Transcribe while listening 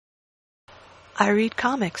I Read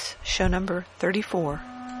Comics, show number 34.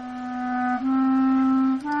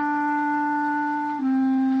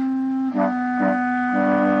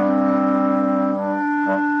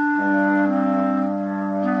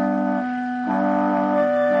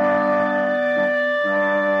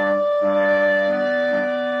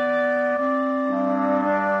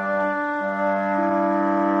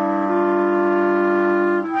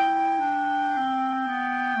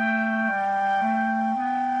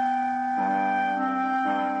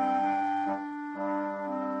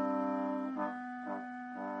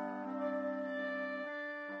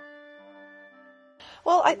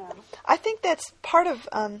 Well, I think that's part of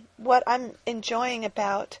what I'm enjoying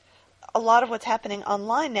about a lot of what's happening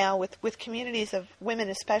online now with communities of women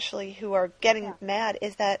especially who are getting mad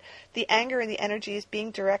is that the anger and the energy is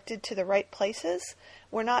being directed to the right places.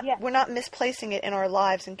 We're not misplacing it in our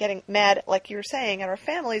lives and getting mad, like you were saying, at our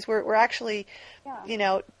families. We're actually,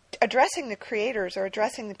 addressing the creators or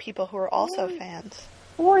addressing the people who are also fans.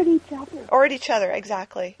 Or at each other. Or at each other,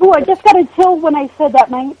 exactly. Oh, I just got a chill when I said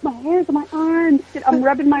that. My hairs on my arms. I'm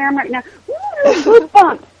rubbing my arm right now.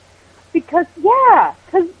 Goosebumps. Because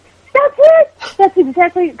that's it. That's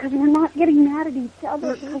exactly it. Because we're not getting mad at each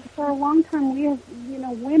other. Because for a long time we have,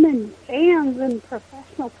 women, fans, and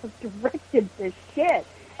professionals have directed this shit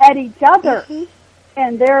at each other. Mm-hmm.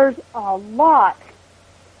 And there's a lot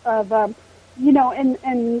of,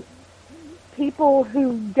 and people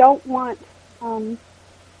who don't want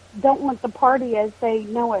the party as they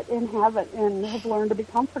know it and have it and have learned to be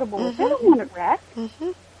comfortable with. They don't want it wrecked.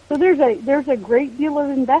 Mm-hmm. So there's a great deal of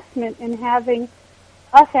investment in having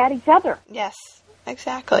us at each other. Yes,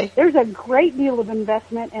 exactly. There's a great deal of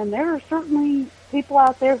investment, and there are certainly people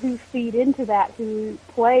out there who feed into that, who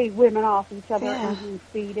play women off each other and who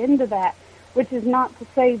feed into that, which is not to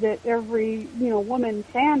say that every, woman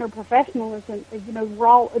fan or professional isn't, we're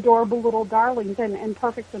all adorable little darlings and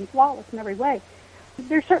perfect and flawless in every way.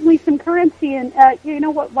 There's certainly some currency in, why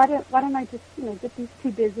don't I just, get these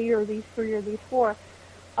two busy or these three or these four?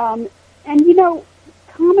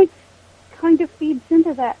 Comics kind of feeds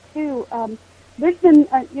into that, too. There's been,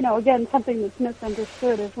 again, something that's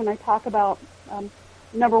misunderstood is when I talk about,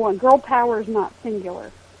 number one, girl power is not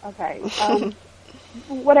singular, okay?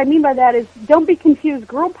 What I mean by that is don't be confused.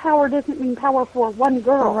 Girl power doesn't mean power for one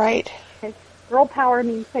girl. Right. Okay? Girl power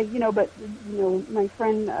means, my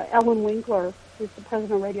friend Ellen Winkler, who's the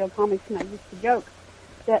president of Radio Comics, and I used to joke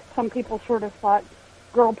that some people sort of thought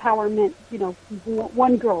girl power meant,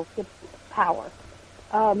 one girl gets power.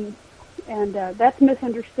 And that's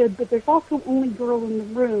misunderstood, but there's also only girl in the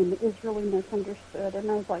room is really misunderstood. And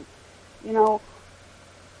I was like,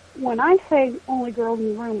 when I say only girl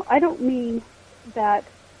in the room, I don't mean that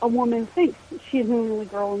a woman thinks she's the only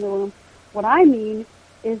girl in the room. What I mean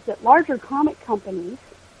is that larger comic companies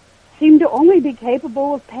seem to only be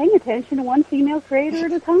capable of paying attention to one female creator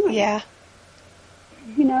at a time. Yeah.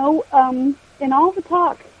 In all the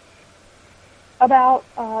talk about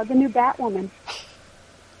the new Batwoman,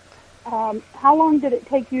 how long did it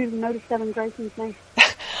take you to notice Devin Grayson's name?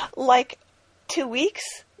 Like 2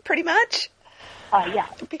 weeks, pretty much. Yeah.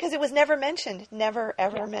 Because it was never mentioned. Never,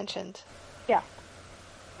 ever mentioned. Yeah.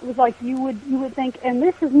 It was like you would think, and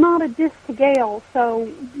this is not a diss to Gail, so,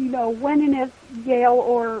 when and if Gail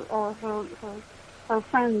or her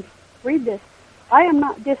friends read this, I am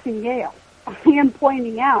not dissing Gail. I am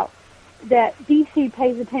pointing out that DC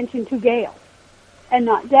pays attention to Gail and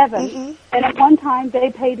not Devin. Mm-hmm. And at one time they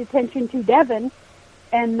paid attention to Devin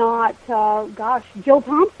and not, Jill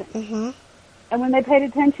Thompson. Mm-hmm. And when they paid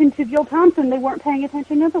attention to Jill Thompson, they weren't paying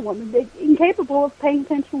attention to another woman. They're incapable of paying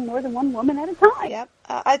attention to more than one woman at a time. Yep,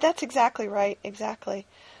 that's exactly right, exactly.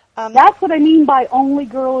 That's what I mean by only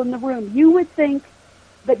girl in the room. You would think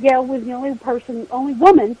that Gail was the only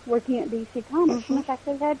woman working at DC Comics. Mm-hmm. In fact,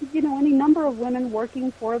 they've had, any number of women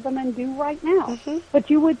working for them and do right now. Mm-hmm. But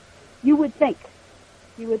you would think,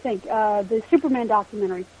 the Superman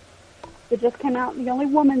documentary that just came out, the only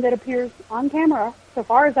woman that appears on camera, so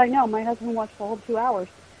far as I know, my husband watched the whole 2 hours,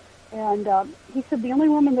 and he said the only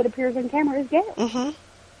woman that appears on camera is Gail. Mm-hmm.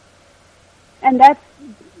 And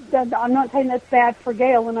I'm not saying that's bad for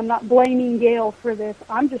Gail, and I'm not blaming Gail for this.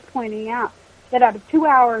 I'm just pointing out that out of 2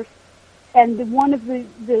 hours, and one of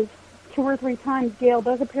the 2 or 3 times Gail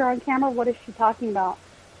does appear on camera, what is she talking about?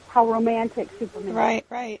 How romantic Superman is.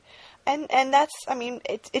 Right. And that's,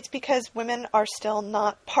 it's because women are still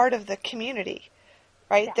not part of the community,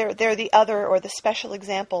 right? Yeah. They're the other or the special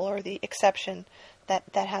example or the exception that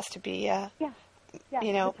has to be,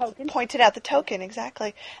 pointed out. The token,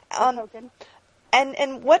 exactly. The token.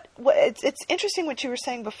 And what it's interesting what you were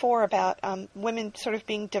saying before about women sort of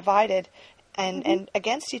being divided and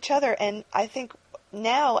against each other. And I think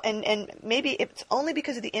now, and maybe it's only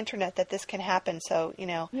because of the internet that this can happen. So,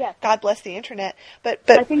 yes. God bless the internet. But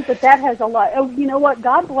I think that has a lot. Oh, you know what?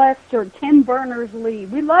 God bless Sir Tim Berners-Lee.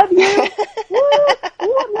 We love you. Woo!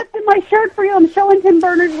 Ooh, I'm lifting my shirt for you. I'm showing Tim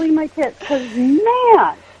Berners-Lee my tits. Because,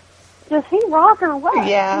 man, does he rock or what?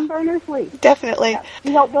 Yeah. Tim Berners-Lee. Definitely. Yeah.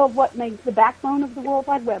 He helped build what makes the backbone of the World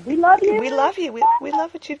Wide Web. We love you. We love you. We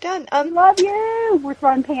love what you've done. We love you. We're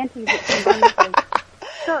throwing panties at Tim Berners-Lee.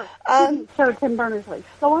 Sure. Sir Tim Berners-Lee.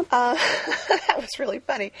 Go on. That was really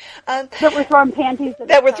funny. That we're throwing panties at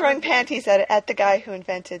That we're throwing panties at the guy who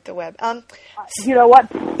invented the web. You know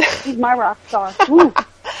what? He's my rock star. Ooh.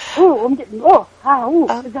 Ooh, I'm getting, is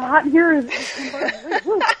it hot in here? Tim Berners-Lee.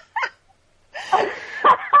 Ooh.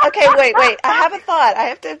 Okay, wait. I have a thought. I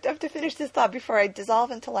have to finish this thought before I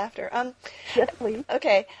dissolve into laughter. Yes, please.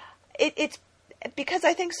 Okay. It's because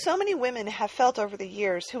I think so many women have felt over the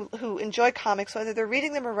years who enjoy comics, whether they're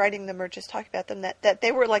reading them or writing them or just talking about them, that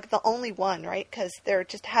they were like the only one, right? Because there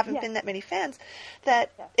just haven't been that many fans,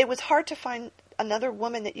 that it was hard to find another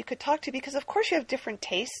woman that you could talk to because, of course, you have different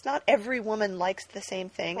tastes. Not every woman likes the same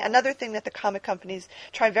thing. Right. Another thing that the comic companies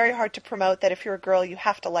try very hard to promote, that if you're a girl, you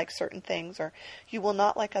have to like certain things or you will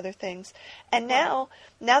not like other things. And now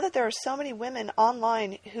that there are so many women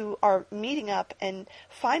online who are meeting up and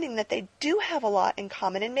finding that they do have a lot in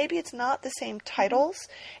common, and maybe it's not the same titles,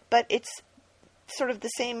 but it's sort of the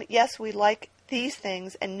same, yes, we like these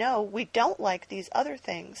things, and no, we don't like these other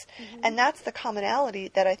things. Mm-hmm. And that's the commonality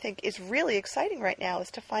that I think is really exciting right now, is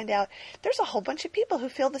to find out there's a whole bunch of people who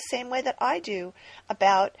feel the same way that I do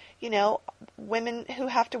about, women who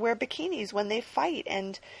have to wear bikinis when they fight,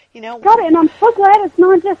 and, God, and I'm so glad it's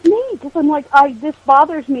not just me, because I'm like, this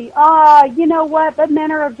bothers me. You know what, but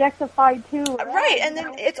men are objectified too. Right, and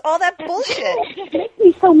then it's all that bullshit. It just makes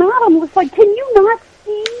me so mad. I'm just like, can you not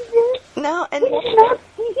see this? No, and can you not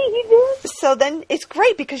see this? So then it's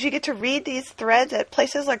great because you get to read these threads at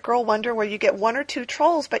places like Girl Wonder where you get one or two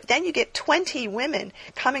trolls, but then you get 20 women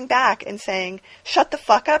coming back and saying, shut the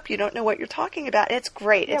fuck up, you don't know what you're talking about. It's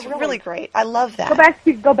great. Yeah, it's really great. I love that.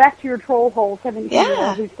 Go back to your troll hole,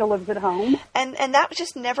 17-year-old who still lives at home. And that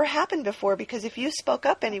just never happened before, because if you spoke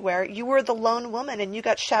up anywhere, you were the lone woman and you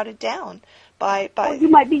got shouted down by well, you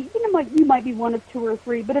might be one of two or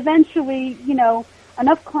three, but eventually,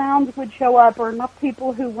 enough clowns would show up, or enough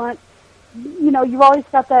people who want, you've always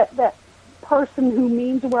got that person who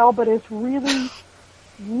means well but is really,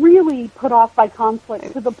 really put off by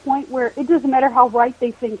conflict, to the point where it doesn't matter how right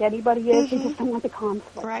they think anybody is, they just don't want the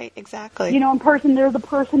conflict. Right, exactly. In person, they're the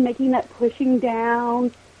person making that pushing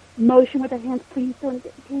down motion with their hands. Please don't,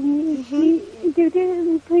 please do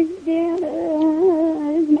this, please down.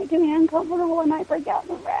 It's making me uncomfortable. I might break out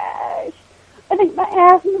in a rash. I think my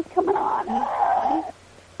asthma is coming on.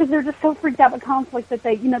 Because they're just so freaked out with conflict that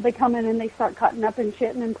they come in and they start cutting up and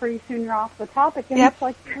shit, and then pretty soon you're off the topic, and it's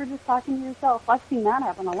like you're just talking to yourself. I've seen that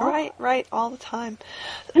happen a lot. Right, all the time.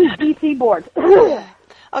 DC boards.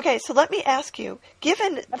 Okay, so let me ask you,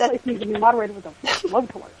 given that place needs to be moderated with a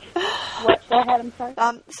blowtorch. Go ahead, I'm sorry.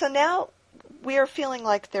 So now we are feeling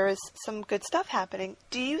like there is some good stuff happening.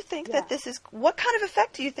 Do you think that what kind of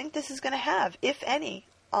effect do you think this is going to have, if any,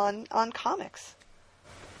 on comics?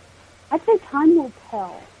 I'd say time will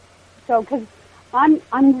tell. So, because I'm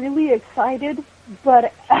really excited,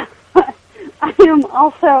 but I am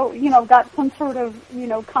also, got some sort of,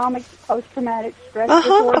 comic post-traumatic stress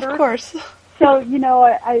disorder. Of course. So,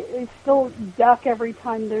 I still duck every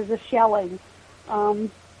time there's a shelling. Car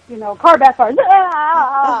backfires.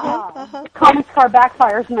 Comics car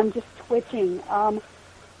backfires, and I'm just twitching.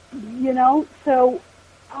 So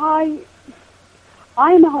I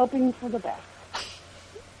am hoping for the best.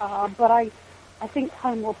 But I think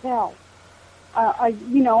time will tell. I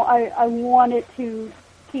want it to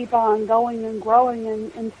keep on going and growing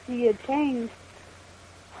and see it change.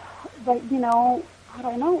 But, I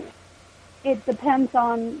don't know. It depends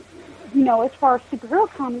on, as far as superhero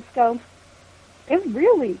comics go, it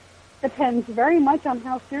really depends very much on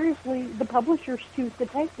how seriously the publishers choose to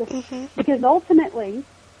take this. Mm-hmm. Because ultimately,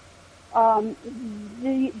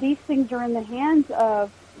 these things are in the hands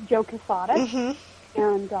of Joe Quesada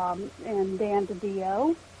and Dan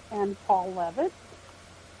DiDio and Paul Levitt.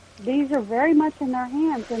 These are very much in their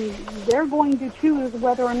hands, and they're going to choose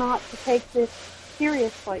whether or not to take this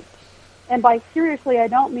seriously. And by seriously, I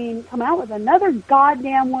don't mean come out with another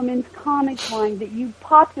goddamn women's comics line that you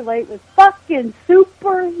populate with fucking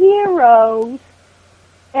superheroes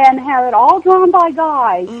and have it all drawn by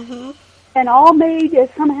guys and all made as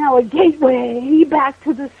somehow a gateway back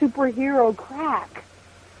to the superhero crack.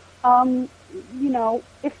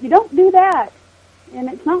 If you don't do that, and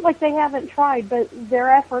it's not like they haven't tried, but their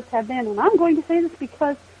efforts have been, and I'm going to say this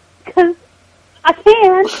because I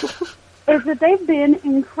can, is that they've been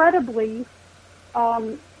incredibly,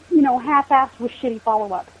 half-assed with shitty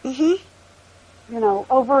follow-up. Mm-hmm.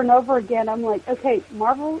 Over and over again, I'm like, okay,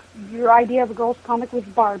 Marvel, your idea of a girl's comic was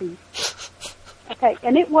Barbie. Okay,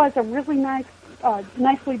 and it was a really nice,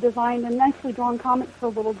 nicely designed and nicely drawn comic for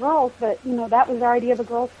little girls, but, that was our idea of a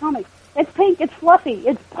girl's comic. It's pink, it's fluffy,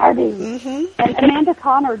 it's Barbie. Mm-hmm. And Amanda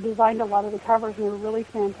Connor designed a lot of the covers, and they were really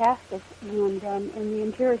fantastic. And in the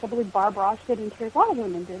interiors, I believe Barbara Ross did interiors. A lot of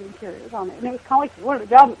women did interiors on it. And it was kind of like, you wanted a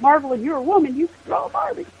job at Marvel and you're a woman, you could draw a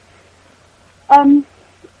Barbie.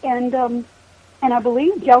 And I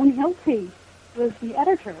believe Joan Hilty was the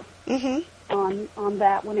editor on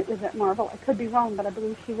that when it was at Marvel. I could be wrong, but I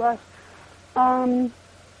believe she was. And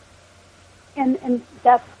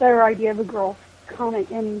that's their idea of a girl's comic.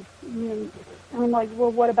 And I'm like,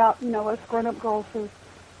 well, what about, us grown-up girls who,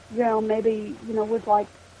 maybe, would like,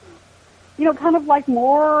 kind of like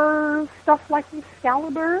more stuff like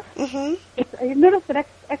Excalibur. Mm-hmm. You notice that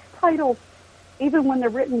X titles, even when they're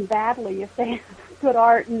written badly, if they have good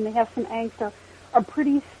art and they have some angst, are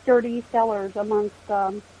pretty sturdy sellers amongst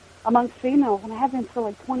females, and I have been for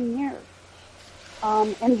like 20 years.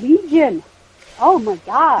 And Legion, oh my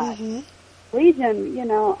God, Legion,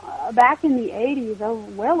 back in the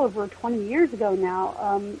 80s, well over 20 years ago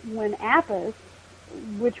now, when APPAs,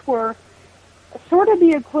 which were sort of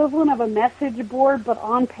the equivalent of a message board, but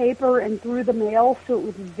on paper and through the mail, so it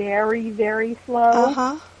was very, very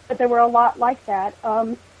slow. But there were a lot like that,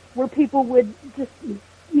 where people would just,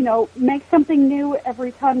 make something new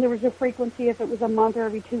every time there was a frequency, if it was a month or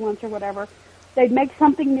every 2 months or whatever. They'd make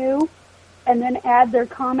something new and then add their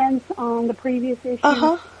comments on the previous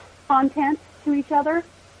issue content to each other,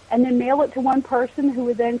 and then mail it to one person who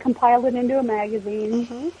would then compile it into a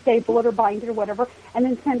magazine, staple it or bind it or whatever, and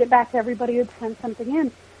then send it back to everybody who'd sent something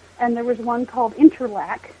in. And there was one called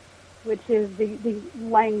Interlac, which is the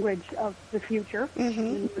language of the future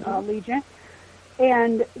in Legion.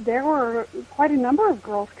 And there were quite a number of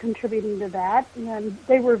girls contributing to that, and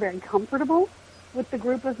they were very comfortable with the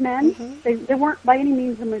group of men. They weren't by any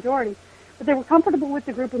means the majority, but they were comfortable with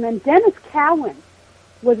the group of men. Dennis Cowan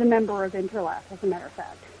was a member of Interlac, as a matter of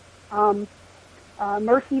fact.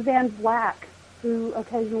 Mercy Van Vleck, who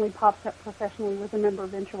occasionally pops up professionally, was a member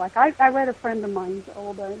of Interlac. I read a friend of mine's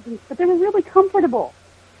old, but they were really comfortable.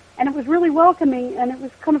 And it was really welcoming, and it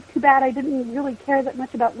was kind of too bad I didn't really care that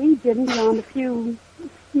much about Legion, on a few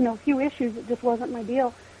issues. It just wasn't my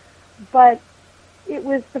deal. But it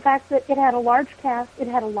was the fact that it had a large cast. It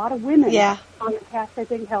had a lot of women on the cast, I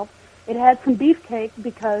think, helped. It had some beefcake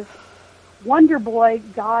because Wonder Boy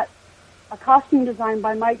got a costume design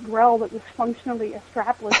by Mike Grell that was functionally a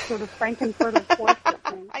strapless sort of Frankenfurter corset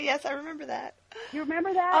thing. Yes, I remember that. You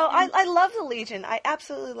remember that? Oh, I love the Legion. I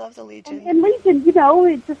absolutely love the Legion. And Legion,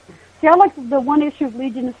 it just... See, I like the one issue of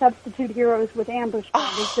Legion of Substitute Heroes with Ambush.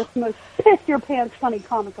 It's just the most piss-your-pants funny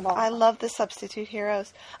comic of all. I love the Substitute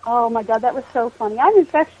Heroes. Oh, my God, that was so funny. I'm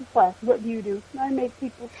infectious class. What do you do? I make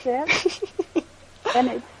people sick. And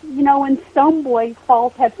it's, when Stoneboy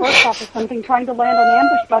falls head first off of something trying to land on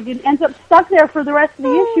Ambush Bug, and ends up stuck there for the rest of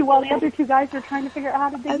the issue while the other two guys are trying to figure out how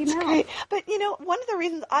to dig him out. Great. But, one of the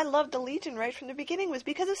reasons I loved the Legion right from the beginning was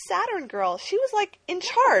because of Saturn Girl. She was, like, in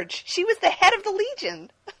charge. She was the head of the Legion.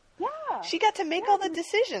 Yeah. She got to make all the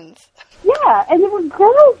decisions. Yeah, and there were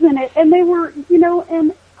girls in it, and they were,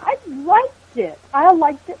 and I liked it. I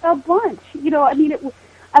liked it a bunch.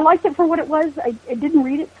 I liked it for what it was. I didn't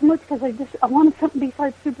read it too much because I wanted something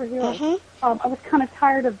besides superheroes. I was kind of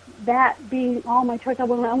tired of that being all my choice. I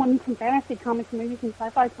wanted some fantasy comics, maybe some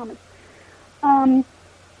sci-fi comics, and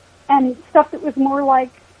stuff that was more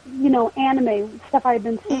like, anime, stuff I had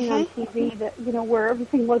been seeing on TV that, where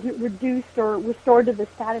everything wasn't reduced or restored to the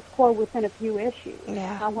status quo within a few issues.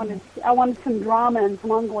 Yeah. I wanted some drama and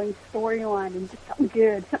some ongoing storyline and just something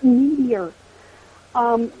good, something meatier.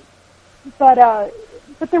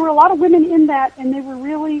 But there were a lot of women in that, and they were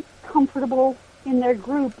really comfortable in their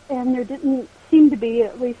group, and there didn't seem to be,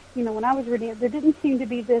 at least, when I was reading it, there didn't seem to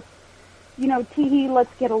be this, tee-hee,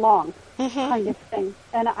 let's get along kind of thing.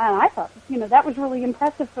 And I thought, that was really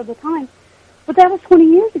impressive for the time. But that was 20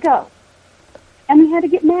 years ago. And we had to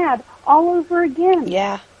get mad all over again.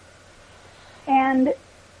 Yeah. And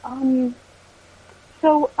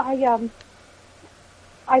so I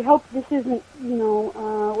hope this isn't,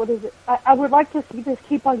 what is it? I would like to see this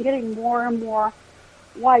keep on getting more and more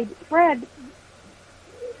widespread.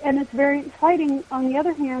 And it's very exciting. On the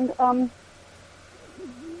other hand,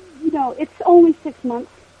 it's only 6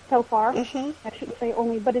 months so far. Mm-hmm. I shouldn't say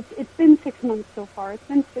only, but it's been 6 months so far. It's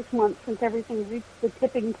been 6 months since everything reached the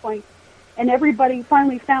tipping point, and everybody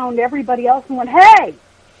finally found everybody else and went, hey!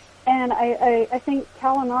 And I think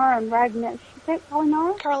Kalinar and Ragnell, should I say it,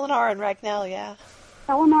 Kalinar? Kalinar and Ragnell, yeah.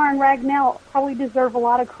 Kalinar and Ragnell probably deserve a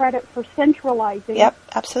lot of credit for centralizing. Yep,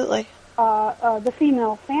 absolutely. The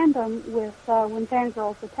female fandom with When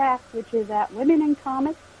Fangirls Attack, which is at Women in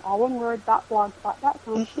Comics, all one word,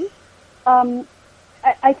 .blogspot.com. Mm-hmm.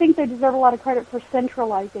 I think they deserve a lot of credit for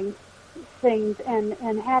centralizing things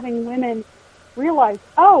and having women realize,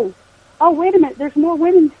 oh, wait a minute, there's more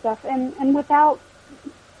women's stuff, and without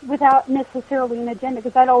necessarily an agenda,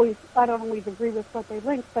 because I don't always agree with what they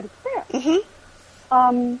link, but it's there. Mm-hmm.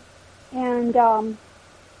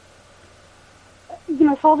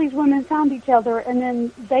 So all these women found each other, and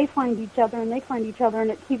then they find each other, and they find each other,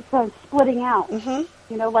 and it keeps on splitting out. Mm-hmm.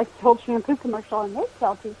 Like the old shampoo commercial, and they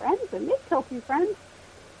tell two friends, and they tell two friends.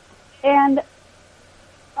 And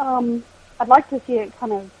I'd like to see it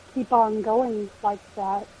kind of keep on going like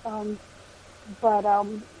that.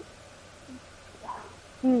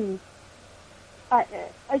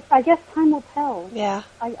 I guess time will tell. Yeah.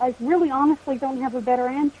 I really honestly don't have a better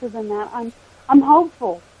answer than that. I'm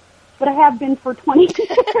hopeful, but I have been for 20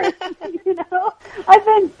 years. I've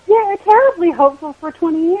been terribly hopeful for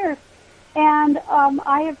 20 years. And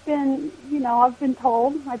I have been, I've been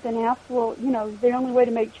told, I've been asked, well, the only way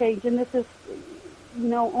to make change, and this is,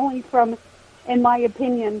 only from, in my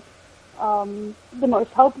opinion, the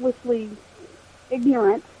most hopelessly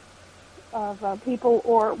ignorant of people,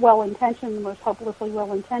 or well-intentioned, the most hopelessly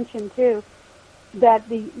well-intentioned too, that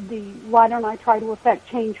the why don't I try to affect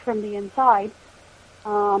change from the inside,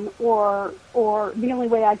 or the only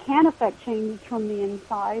way I can affect change is from the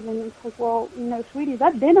inside. And it's like, well, sweeties,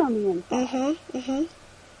 I've been on the inside. Mm-hmm.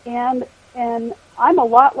 Mm-hmm. And I'm a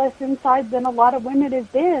lot less inside than a lot of women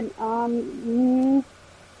have been.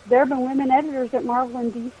 There have been women editors at Marvel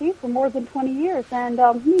and DC for more than 20 years, and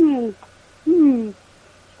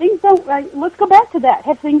things don't. Let's go back to that.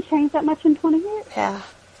 Have things changed that much in 20 years? Yeah.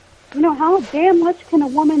 How damn much can a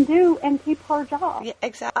woman do and keep her job? Yeah,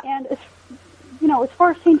 exactly. And as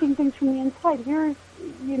far as changing things from the inside, here's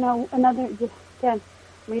another. Just again,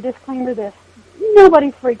 let me disclaimer this. Nobody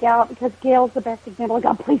freak out, because Gail's the best example.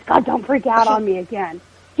 God, please, God, don't freak out on me again.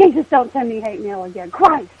 Jesus, don't send me hate mail again.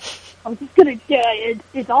 Christ. I'm just going to,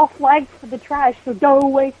 it's all flagged for the trash, so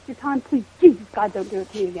don't waste your time. Please, Jesus, God, don't do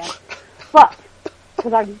it to me again. But,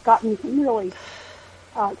 because I've gotten some really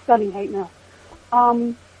stunning hate mail.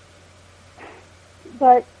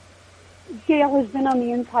 But Gail has been on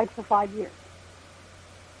the inside for 5 years.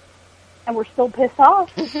 And we're still pissed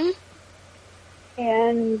off. Mm-hmm.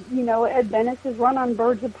 And, Ed Bennis has run on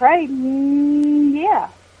Birds of Prey. Yeah.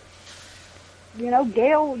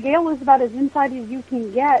 Gail is about as inside as you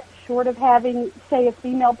can get, short of having, say, a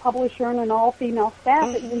female publisher and an all-female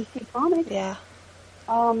staff at DC Comics. Yeah.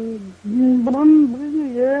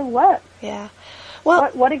 What? Yeah.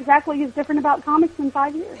 Well, what exactly is different about comics in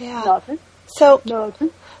 5 years? Yeah. Nothing.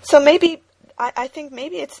 Nothing. So maybe, I think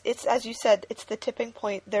maybe it's as you said, it's the tipping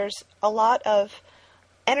point. There's a lot of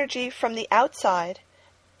energy from the outside.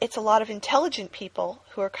 It's a lot of intelligent people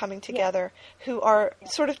who are coming together, who are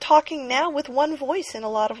sort of talking now with one voice in a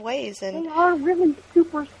lot of ways. And they are really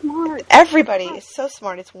super smart. Everybody is so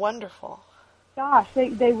smart. It's wonderful. Gosh, they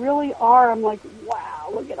really are. I'm like, wow,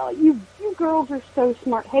 look at all you girls are so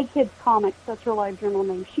smart. Hey Kids Comics, that's her live journal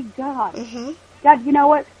name. God, you know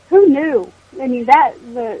what? Who knew? I mean,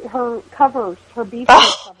 her covers, her Beast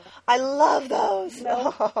covers. I love those.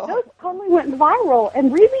 Those totally went viral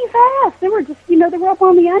and really fast. They were just, they were up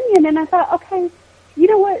on the Onion, and I thought, okay, you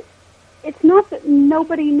know what? It's not that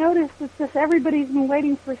nobody noticed. It's just everybody's been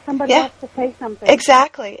waiting for somebody else to say something.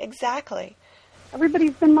 Exactly.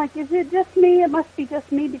 Everybody's been like, is it just me? It must be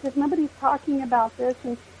just me, because nobody's talking about this.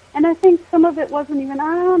 And I think some of it wasn't even,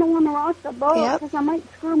 I don't want to rock the boat, because I might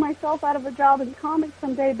screw myself out of a job in comics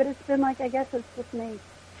someday, but it's been like, I guess it's just me.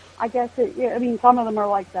 I guess some of them are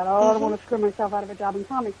like that. I don't want to screw myself out of a job in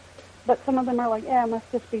comics. But some of them are like, it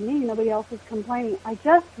must just be me. Nobody else is complaining. I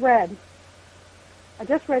just read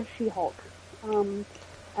She-Hulk. And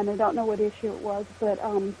I don't know what issue it was, but,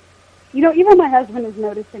 even my husband is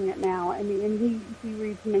noticing it now. I mean, and he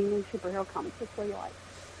reads mainly superhero comics. That's what he likes.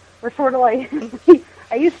 We're sort of like,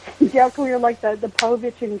 I used to joke we were like the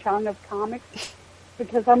Povich and Chung of comics,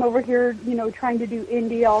 because I'm over here, trying to do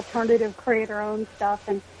indie alternative, create our own stuff,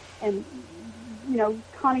 and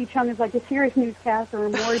Connie Chung is like a serious newscaster,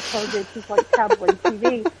 and Maury Povich is like tabloid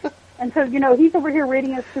TV. And so, he's over here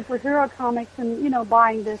reading us superhero comics and,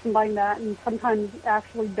 buying this and buying that, and sometimes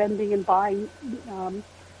actually bending and buying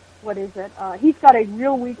what is it? He's got a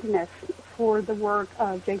real weakness for the work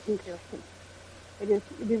of Jason Pearson. It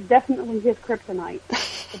is definitely his kryptonite.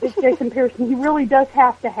 If it's Jason Pearson, he really does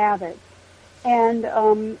have to have it. And,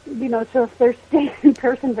 so if there's Jason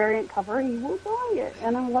Pearson variant cover, he will buy it.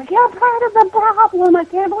 And I'm like, you're part of the problem. I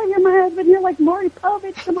can't believe you're my husband. You're like Maury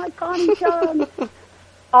Povich to my Connie Chung.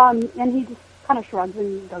 And he just kind of shrugs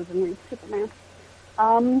and goes and reads Superman.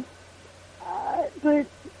 But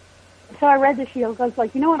so I read the She-Hulk. I was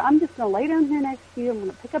like, you know what? I'm just going to lay down here next to you. I'm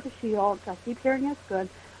going to pick up a She-Hulk. I keep hearing it's good.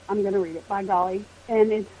 I'm going to read it, by golly.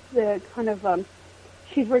 And it's the kind of,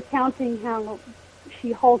 she's recounting how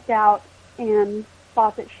she hulked out and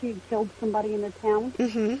thought that she had killed somebody in the town.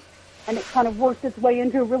 Mm-hmm. And it kind of worked its way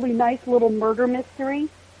into a really nice little murder mystery.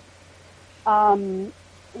 But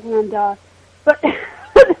the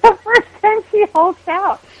first time she hulked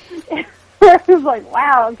out, it was like,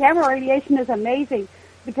 wow, gamma radiation is amazing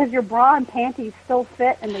because your bra and panties still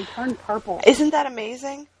fit and they turn purple. Isn't that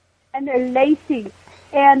amazing? And they're lacy.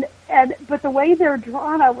 But the way they're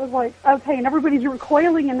drawn, I was like, okay, and everybody's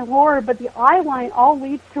recoiling in horror, but the eye line all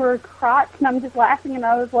leads to her crotch, and I'm just laughing, and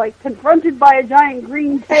I was like, confronted by a giant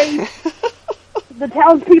green tape, the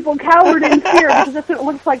townspeople cowered in fear, because that's what it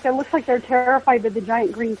looks like. It looks like they're terrified of the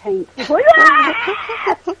giant green taint. It's like,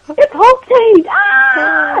 ah! It's Hulk taint!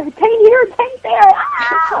 Ah! Taint here, taint there!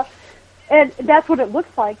 Ah! And that's what it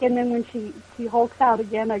looks like, and then when she hulks out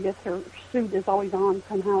again, I guess her suit is always on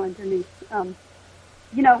somehow underneath.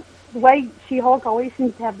 The way She-Hulk always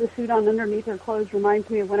seems to have the suit on underneath her clothes reminds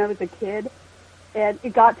me of when I was a kid. And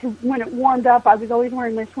it got to, when it warmed up, I was always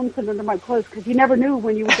wearing my swimsuit under my clothes because you never knew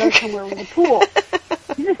when you would go somewhere with a pool.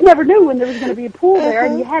 You just never knew when there was going to be a pool there,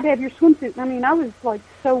 and you had to have your swimsuit. I mean, I was like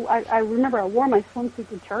I remember I wore my swimsuit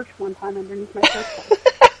to church one time underneath my shirt.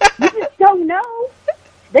 You just don't know.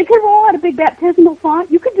 They could roll out a big baptismal font.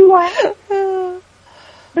 You could do that.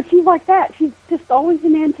 But she's like that. She's just always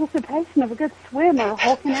in anticipation of a good swim or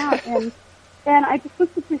hulking out. And I just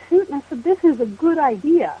looked at the suit and I said, this is a good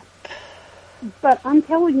idea. But I'm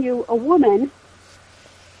telling you, a woman,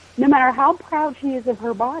 no matter how proud she is of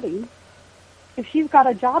her body, if she's got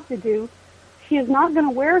a job to do, she is not going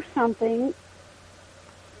to wear something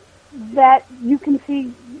that you can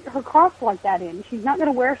see her crotch like that in. She's not going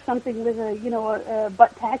to wear something with a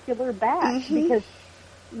butt-tacular back because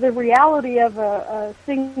the reality of a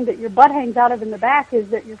thing that your butt hangs out of in the back is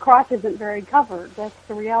that your crotch isn't very covered. That's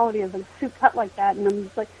the reality of a suit cut like that. And I'm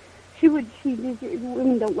just like,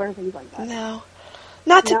 women don't wear things like that. No.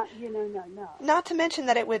 No. Not to mention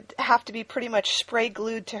that it would have to be pretty much spray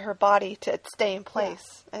glued to her body to stay in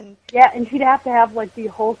place. Yeah. And she'd have to have like the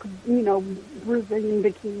Hulk, Brazilian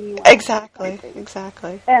bikini. Exactly.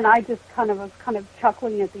 And I just was kind of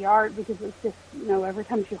chuckling at the art because it's just, every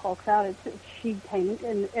time she hulks out, it's she taint.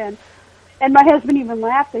 And my husband even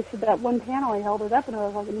laughed. They said that one panel, I held it up and I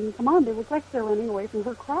was like, I mean, come on, they look like they're running away from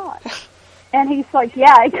her crotch. And he's like,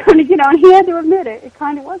 yeah, it kind of, and he had to admit it. It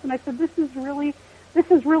kind of was. And I said, this is really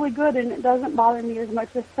good, and it doesn't bother me as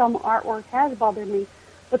much as some artwork has bothered me.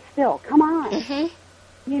 But still, come on. Mm-hmm.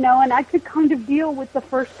 And I could kind of deal with the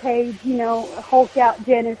first page, Hulk out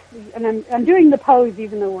Janice, and I'm doing the pose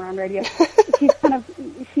even though we're on radio. she's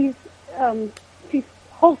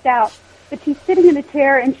hulked out, but she's sitting in a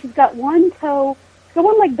chair, and she's got one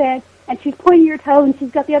leg bent, and she's pointing her toe, and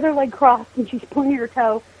she's got the other leg crossed, and she's pointing her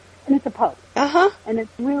toe. And it's a pose. And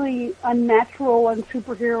it's really unnatural and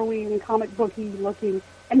superhero-y and comic booky looking.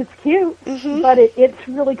 And it's cute, but it's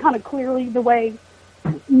really kind of clearly the way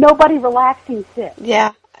nobody relaxing sits.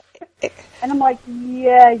 Yeah. And I'm like,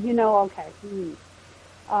 yeah, okay.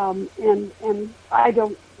 And I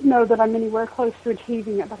don't know that I'm anywhere close to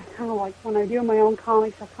achieving it, but I kind of like, when I do my own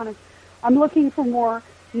comics, I'm looking for more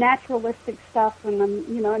naturalistic stuff, and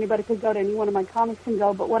anybody could go to any one of my comics and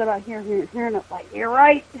go, but what about here? And it's like, you're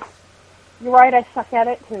right, I suck at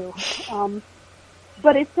it too.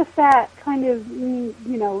 But it's just that kind of,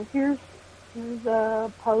 here's a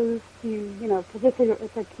pose to, because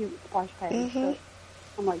it's a cute splash page. So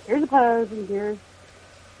I'm like, here's a pose, and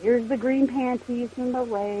here's the green panties and the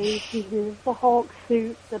lace, and here's the Hulk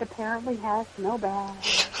suit that apparently has no back,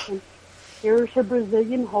 and here's her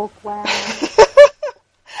Brazilian Hulk wax.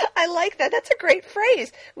 I like that. That's a great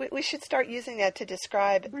phrase. We should start using that to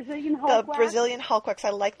describe Brazilian Hulk wax. Brazilian Hulk wax.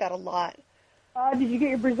 I like that a lot. Did you get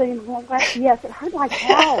your Brazilian Hulk wax? Yes, it hurt like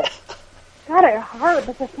hell. God, it hurt.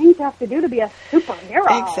 But the things you have to do to be a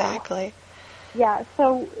superhero. Exactly. Yeah.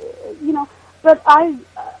 So, but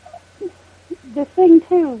the thing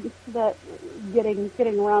too that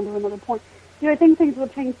getting around to another point. I think things will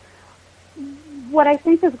change. What I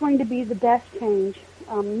think is going to be the best change,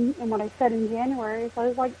 and what I said in January is I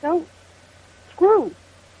was like, don't screw.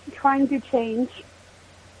 trying to change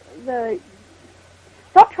the,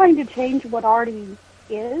 stop trying to change what already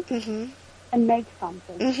is and make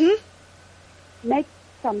something. Make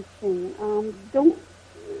something. Don't,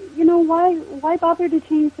 why bother to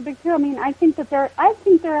change the big two? I mean, I think their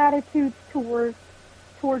attitudes towards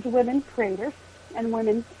women creators and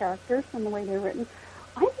women characters and the way they're written,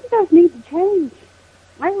 I think those need to change.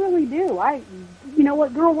 I really do. You know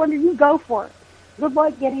what, Girl Wonder, you go for it. Good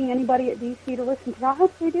luck getting anybody at DC to listen to it. I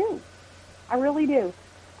hope they do. I really do.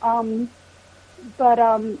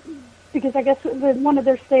 Because I guess one of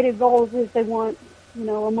their stated goals is they want, a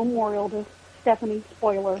memorial to Stephanie,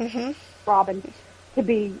 spoiler, Robin, to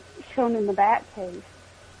be shown in the Batcave.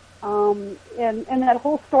 And that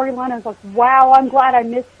whole storyline, I was like, wow, I'm glad I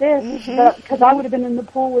missed this, because I would have been in the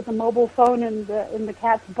pool with a mobile phone and the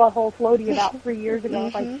cat's butthole floaty about 3 years ago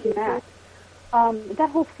if I'd seen that. That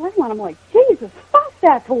whole storyline, I'm like, Jesus, fuck,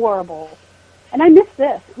 that's horrible. And I missed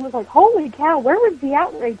this. I was like, holy cow, where was the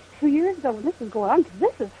outrage 2 years ago when this was going on? Because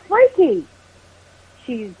this is freaky.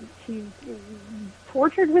 She's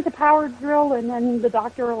tortured with a power drill, and then the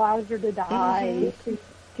doctor allows her to die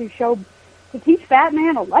to teach Fat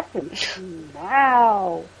Man a lesson.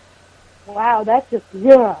 Wow, that's just,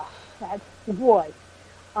 that's, boy.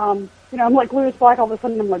 I'm like Lewis Black all of a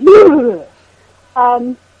sudden, I'm like,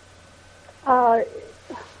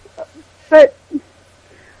 but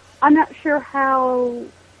I'm not sure how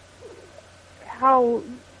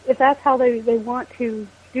if that's how they want to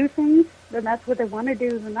do things, then that's what they want to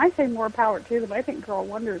do, then I say more power to them. I think Girl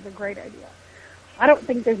Wonder is a great idea. I don't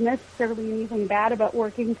think there's necessarily anything bad about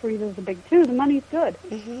working for either the big two. The money's good.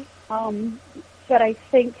 But I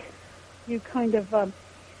think you kind of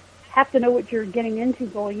have to know what you're getting into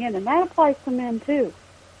going in, and that applies to men too.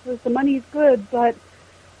 Because the money's good, but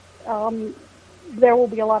there will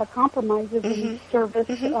be a lot of compromises in service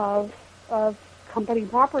of company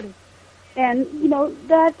property. And,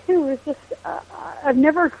 that too is just, I've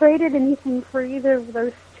never created anything for either of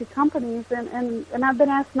those two companies, and I've been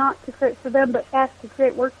asked not to create for them, but asked to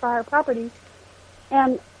create work for hire property,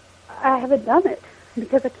 and I haven't done it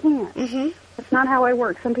because I can't. That's not how I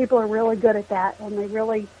work. Some people are really good at that, and they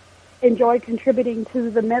really enjoy contributing to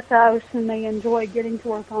the mythos, and they enjoy getting to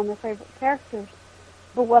work on their favorite characters.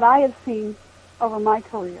 But what I have seen over my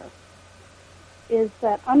career is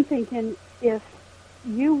that I'm thinking, if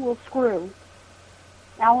you will screw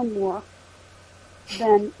Alan Moore,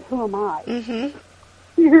 then who am I?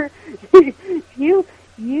 You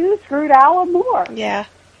screwed Alan Moore. Yeah.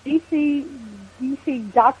 DC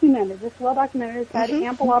documented, this well documented, has had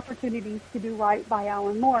ample opportunities to do right by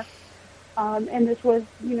Alan Moore. And this was,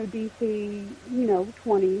 DC,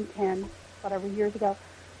 20, 10, whatever years ago.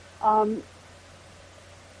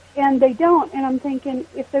 And they don't, and I'm thinking,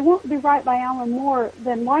 if they won't do right by Alan Moore,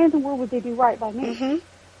 then why in the world would they do right by me?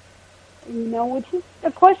 Which is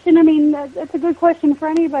a question, that's a good question for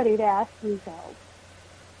anybody to ask themselves.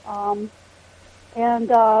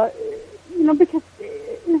 Because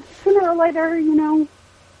sooner or later,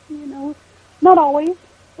 not always,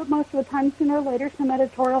 but most of the time, sooner or later, some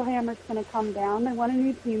editorial hammer's going to come down. They want a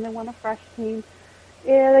new team, they want a fresh team.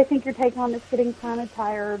 Yeah, they think your take on it's getting kind of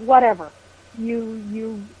tired, whatever.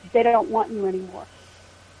 They don't want you anymore.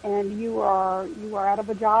 And you are out of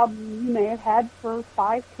a job you may have had for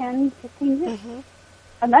 5, 10, 15 years.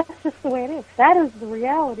 And that's just the way it is. That is the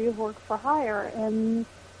reality of work for hire, and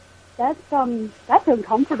that's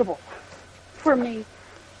uncomfortable for me.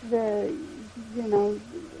 The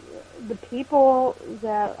people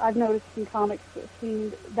that I've noticed in comics that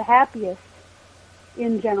seemed the happiest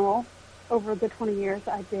in general over the 20 years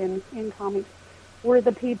I've been in comics were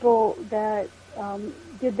the people that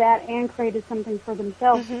did that and created something for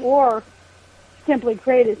themselves, or simply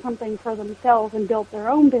created something for themselves and built their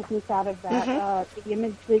own business out of that. The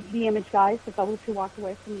Image guys, the fellows who walked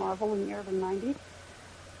away from Marvel in the early 90s.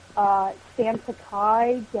 Stan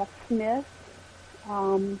Sakai, Jeff Smith,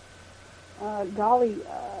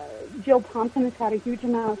 Jill Thompson has had a huge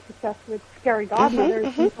amount of success with Scary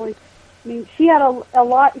Godmother. She had a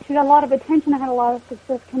lot of attention. I had a lot of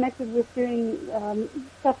success connected with doing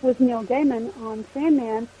stuff with Neil Gaiman on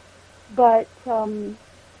Sandman, but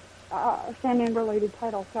Sandman-related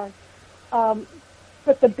title, sorry.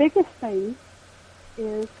 But the biggest thing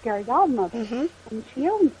is Scary Godmother, and she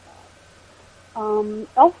owns that.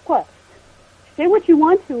 ElfQuest. Say what you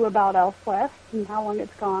want to about ElfQuest and how long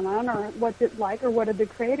it's gone on, or what's it like, or what are the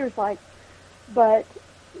creators like, but,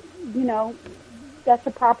 that's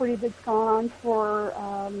a property that's gone on for,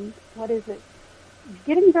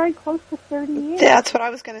 getting very close to 30 years. That's what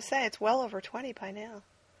I was going to say. It's well over 20 by now.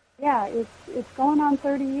 Yeah, it's going on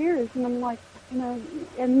 30 years, and I'm like,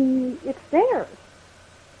 and it's theirs.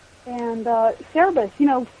 And Cerebus,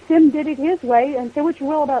 Sim did it his way, and say what you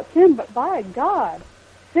will about Sim, but by God,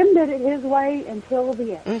 Sim did it his way until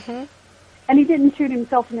the end. Mm-hmm. And he didn't shoot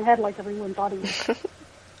himself in the head like everyone thought he would.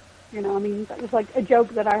 That was like a joke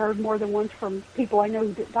that I heard more than once from people I know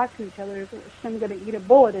who didn't talk to each other. Is that Sim going to eat a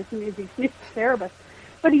bullet as soon as he sniffed Cerebus?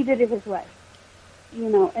 But he did it his way.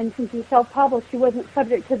 And since he self-published, he wasn't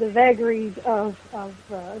subject to the vagaries of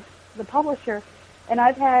the publisher. And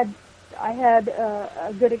I had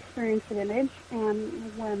a good experience at Image,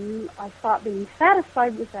 and when I stopped being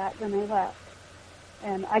satisfied with that, then I left.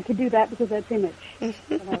 And I could do that because that's Image.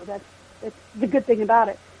 That's the good thing about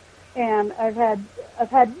it. And I've had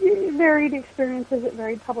varied experiences at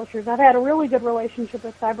varied publishers. I've had a really good relationship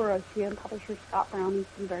with Cyberosia and publisher Scott Brown. He's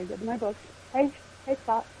been very good in my books. Hey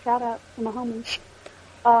Scott, shout out to my homies.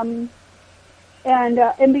 And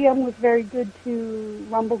MBM was very good to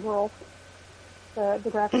Rumble Girls, the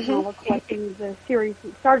graphic novel collecting the series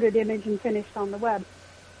that started Image and finished on the web.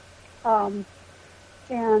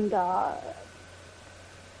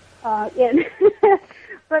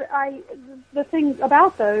 But the thing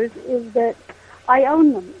about those is that I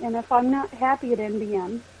own them, and if I'm not happy at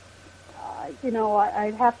NBM,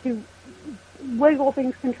 I have to wiggle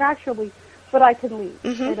things contractually, but I can leave.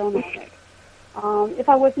 I don't own it. If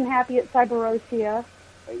I wasn't happy at Cyberosia,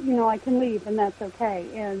 I can leave, and that's okay.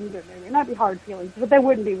 And there may not be hard feelings, but there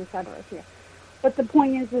wouldn't be with Cyberosia. But the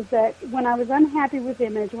point is that when I was unhappy with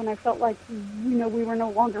Image, when I felt like, we were no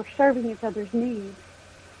longer serving each other's needs,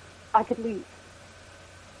 I could leave.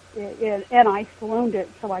 And I still owned it,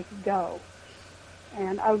 so I could go.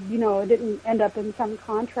 And I didn't end up in some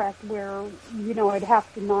contract where, I'd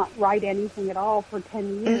have to not write anything at all for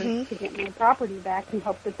 10 years to get my property back and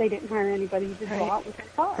hope that they didn't hire anybody to go out with their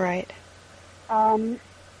car. Right.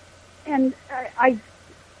 And I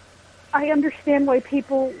understand why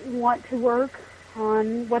people want to work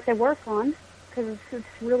on what they work on, because it's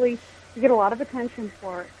really, you get a lot of attention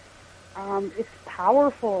for it. It's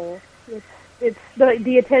powerful. It's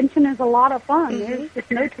the attention is a lot of fun. There's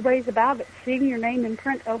just no two ways about it. Seeing your name in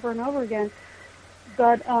print over and over again,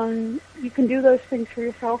 but you can do those things for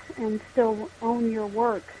yourself and still own your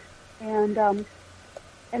work. And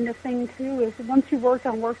the thing too is, once you work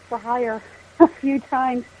on work for hire a few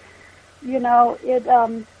times,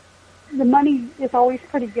 the money is always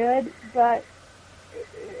pretty good, but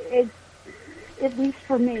at least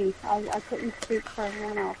for me, I couldn't speak for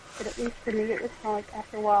everyone else, but at least for me, it was kind of like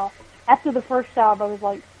after a while. After the first job, I was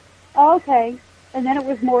like, oh, okay. And then it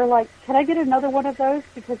was more like, can I get another one of those?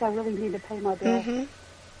 Because I really need to pay my bill.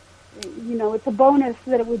 It's a bonus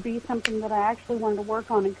that it would be something that I actually wanted to work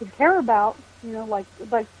on and could care about, like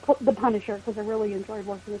The Punisher, because I really enjoyed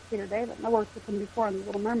working with Peter David. And I worked with him before on The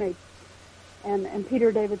Little Mermaid. And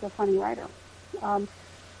Peter David's a funny writer. And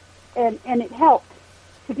it helped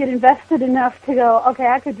to get invested enough to go, okay,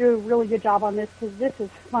 I could do a really good job on this because this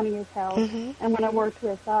is funny as hell. And when I worked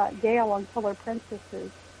with Gail on Killer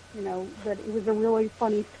Princesses, that it was a really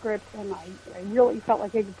funny script, and I really felt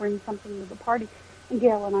like I could bring something to the party. And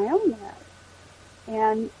Gail and I own that.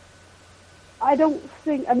 And I don't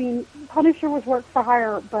think, Punisher was work for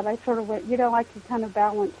hire, but I sort of went, I could kind of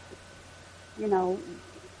balance,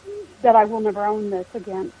 that I will never own this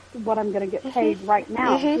against what I'm going to get paid right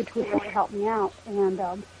now, which would really help me out. And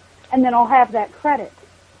then I'll have that credit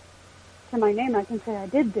to my name. I can say I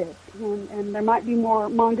did this, and there might be more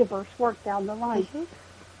Mangaverse work down the line.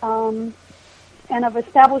 And I've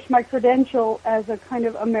established my credential as a kind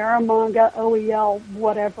of Amerimanga, OEL,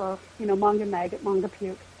 whatever, Manga Maggot, Manga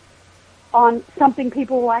Puke, on something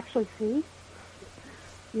people will actually see.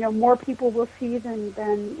 More people will see than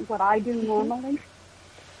what I do normally.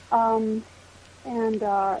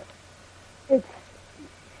 It's,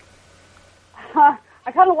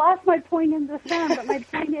 I kind of lost my point in the sun, but my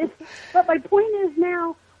point is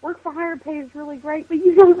now, work for hire pay is really great, but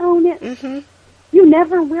you don't own it. You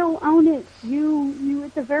never will own it. You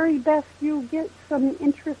at the very best, you get some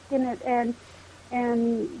interest in it,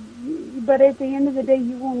 but at the end of the day,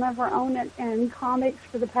 you will never own it. And comics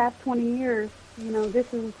for the past 20 years,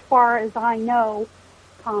 this is as far as I know,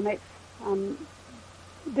 comics.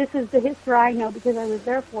 This is the history I know because I was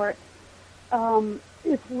there for it.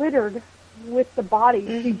 It's littered with the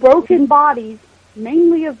bodies, the broken bodies,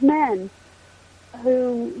 mainly of men,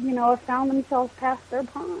 who, have found themselves past their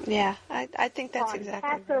prime. Yeah, I think that's exactly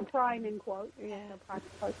past their prime, in quotes. Yeah.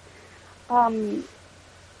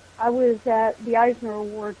 I was at the Eisner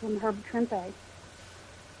Awards when Herb Trimpe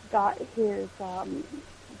got his, I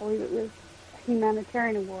believe it was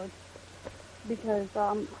humanitarian award, because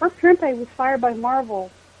Herb Trimpe was fired by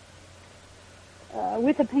Marvel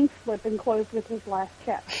with a pink slip enclosed with his last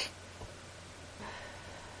check.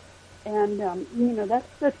 And,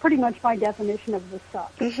 that's pretty much my definition of the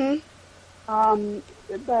suck.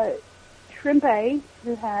 But Shrimpe,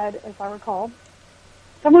 who had, as I recall,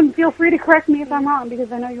 someone feel free to correct me if I'm wrong,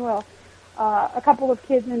 because I know you will, a couple of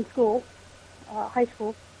kids in school, high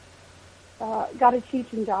school, got a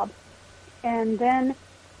teaching job. And then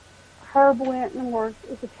Herb went and worked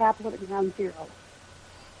as a chaplain at Ground Zero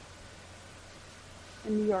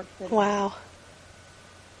in New York City. Wow.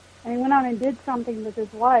 And he went on and did something with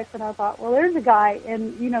his life, and I thought, well, there's a guy,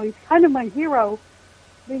 and, he's kind of my hero,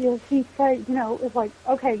 because he said, it's like,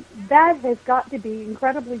 okay, that has got to be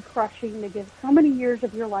incredibly crushing to give so many years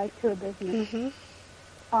of your life to a business.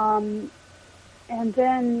 And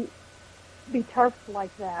then be turfed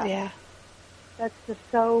like that. Yeah. That's just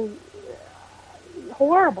so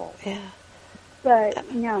horrible. Yeah. But,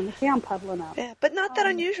 see, I'm puddling up. Yeah, but not that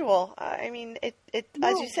unusual. I mean, it No,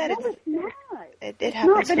 as you said, it's not. It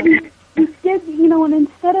happens. Not, but instead, and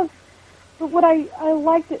instead of, but what I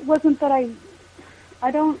liked, it wasn't that I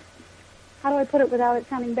don't, how do I put it without it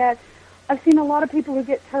sounding bad? I've seen a lot of people who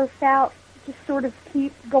get turfed out just sort of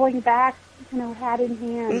keep going back, hat in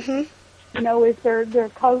hand. As their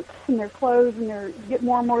coats and their clothes and their get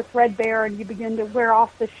more and more threadbare, and you begin to wear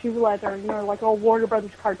off the shoe leather, like old Warner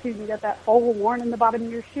Brothers cartoon, you got that hole worn in the bottom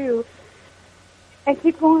of your shoe, and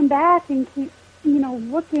keep going back and keep,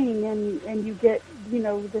 looking, and you get,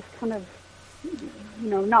 this kind of,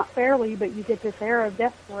 not fairly, but you get this air of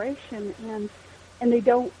desperation, and they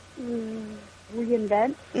don't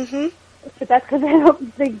reinvent. But that's because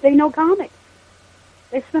they know comics.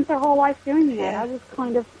 They spent their whole life doing that. Yeah. I was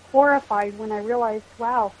kind of horrified when I realized,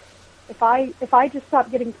 wow, if I just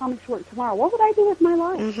stopped getting comic shorts tomorrow, what would I do with my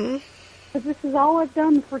life? Because this is all I've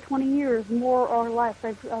done for 20 years, more or less.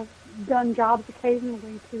 I've done jobs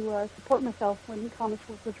occasionally to support myself when comics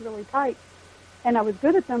work was really tight, and I was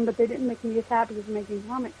good at them, but they didn't make me as happy as making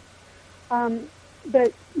comics.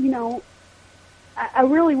 But I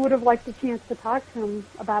really would have liked a chance to talk to him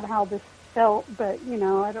about how this felt, but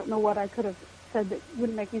I don't know what I could have said that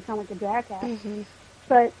wouldn't make me sound like a jackass.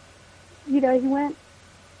 But he went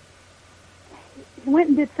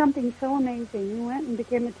and did something so amazing. He went and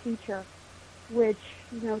became a teacher, which,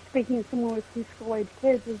 speaking of someone with 2 school-age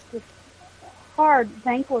kids, is just a hard,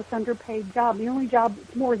 thankless, underpaid job. The only job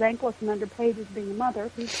that's more thankless and underpaid is being a mother.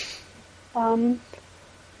 And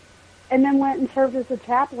then went and served as a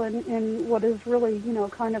chaplain in what is really,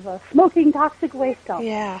 kind of a smoking, toxic waste dump.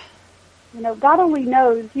 Yeah. God only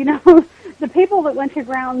knows, the people that went to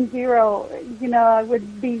Ground Zero, I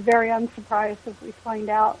would be very unsurprised if we find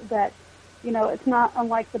out that, it's not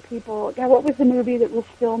unlike the people. What was the movie that was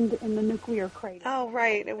filmed in the nuclear crater? Oh,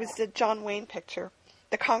 right. It was the John Wayne picture,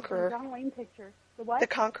 The Conqueror. The John Wayne picture. The what? The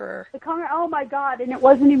Conqueror. The Conqueror. Oh my God! And it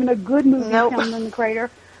wasn't even a good movie filmed in the crater.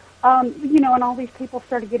 And all these people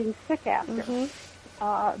started getting sick after because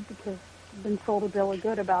they've been sold a bill of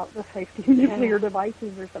good about the safety of nuclear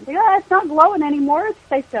devices or something. It's not glowing anymore. It's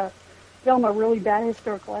safe to film a really bad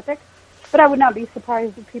historical epic. But I would not be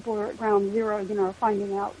surprised if people are at Ground Zero, are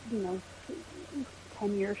finding out,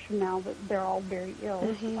 10 years from now that they're all very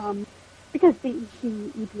ill because the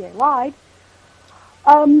EPA lied.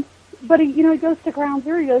 But he goes to Ground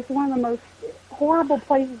Zero. He goes to one of the most horrible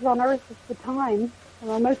places on earth at the time,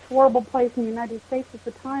 the most horrible place in the United States at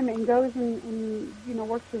the time, and goes and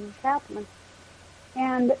works as a chaplain.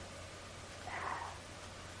 And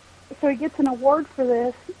so he gets an award for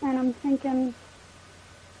this, and I'm thinking,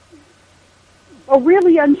 a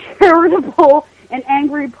really uncharitable and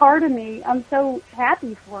angry part of me. I'm so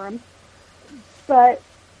happy for him, but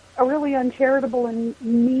a really uncharitable and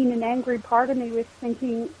mean and angry part of me was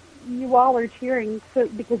thinking, you all are cheering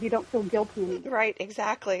because you don't feel guilty anymore. Right,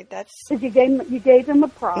 exactly. That's because you gave him a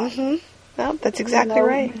prize. Well, that's exactly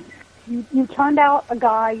right. You turned out a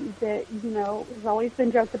guy that has always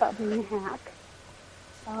been joked about being a hack.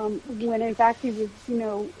 When in fact he was,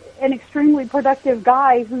 an extremely productive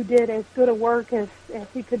guy who did as good a work as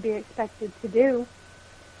he could be expected to do,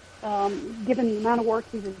 given the amount of work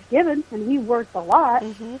he was given, and he worked a lot.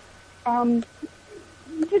 You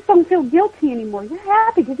just don't feel guilty anymore. You're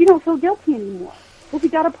happy because you don't feel guilty anymore because you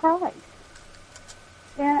got a prize.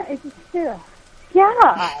 And it's just,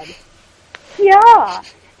 God. Yeah.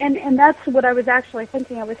 And that's what I was actually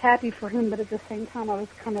thinking. I was happy for him, but at the same time I was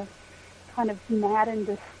kind of mad and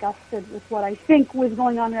disgusted with what I think was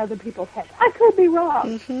going on in other people's heads. I could be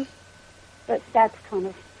wrong. But that's kind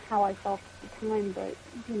of how I felt at the time. But,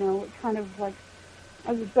 it's kind of like,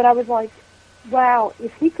 I was like, wow,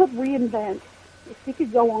 if he could reinvent, if he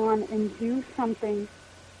could go on and do something,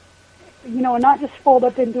 and not just fold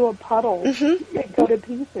up into a puddle and go to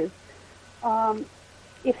pieces,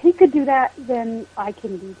 if he could do that, then I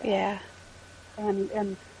can do that. Yeah.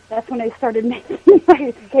 And that's when I started making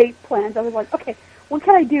my escape plans. I was like, okay, what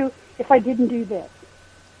could I do if I didn't do this?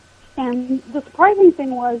 And the surprising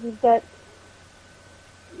thing was is that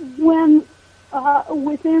when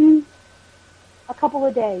within a couple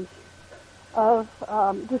of days of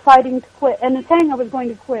deciding to quit and saying I was going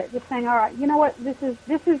to quit, just saying, all right, you know what,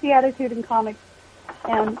 this is the attitude in comics,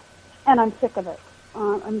 and I'm sick of it.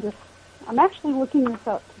 I'm actually looking this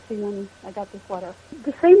up to see when I got this letter.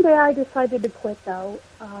 The same day I decided to quit, though,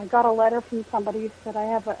 I got a letter from somebody who said, I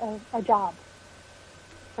have a job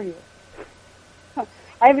for you.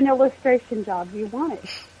 I have an illustration job. Do you want it?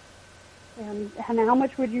 And how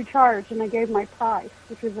much would you charge? And I gave my price,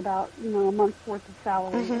 which was about, a month's worth of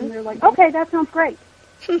salary. Mm-hmm. And they're like, okay, that sounds great.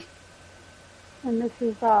 And this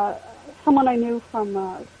is someone I knew from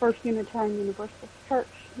First Unitarian Universalist Church,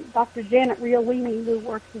 Dr. Janet Riolini, who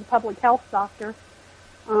works as a public health doctor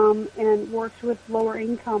and works with lower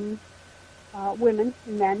income women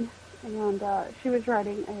and men. And she was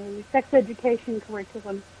writing a sex education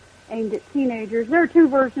curriculum aimed at teenagers. There are two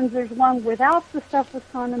versions. There's one without the stuff with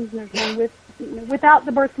condoms, and there's one with without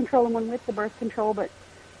the birth control and one with the birth control. But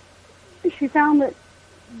she found that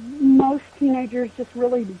most teenagers just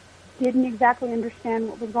really didn't exactly understand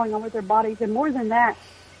what was going on with their bodies, and more than that,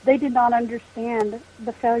 they did not understand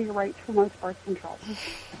the failure rates for most birth control.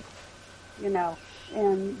 And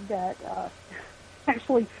that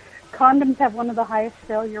actually condoms have one of the highest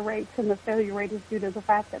failure rates, and the failure rate is due to the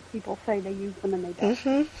fact that people say they use them and they don't.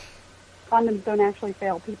 Mm-hmm. Condoms don't actually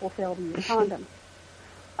fail. People fail to use condoms.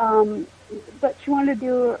 But she wanted to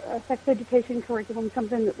do a sex education curriculum,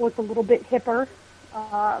 something that was a little bit hipper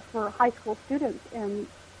for high school students, and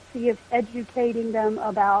see if educating them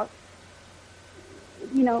about,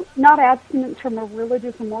 not abstinence from a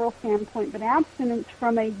religious and moral standpoint, but abstinence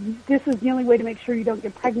from this is the only way to make sure you don't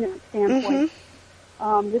get pregnant standpoint.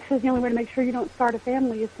 Mm-hmm. This is the only way to make sure you don't start a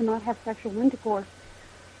family is to not have sexual intercourse.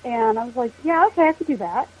 And I was like, yeah, okay, I could do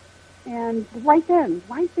that. And right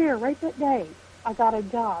that day, I got a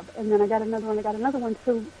job. And then I got another one.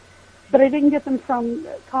 So, but I didn't get them from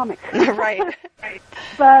comics. Right.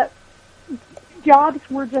 But jobs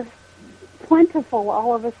were just plentiful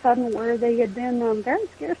all of a sudden, where they had been very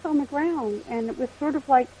scarce on the ground. And it was sort of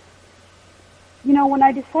like, when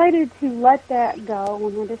I decided to let that go,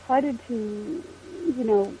 when I decided to,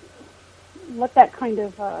 let that kind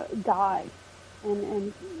of die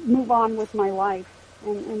and move on with my life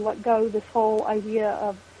and let go this whole idea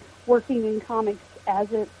of working in comics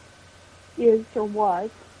as it is or was,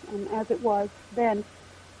 and as it was then,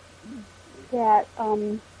 that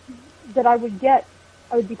that I would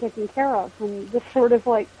be taken care of, and just sort of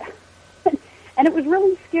like, and it was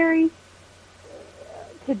really scary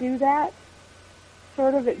to do that.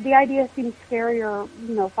 Sort of, the idea seemed scarier,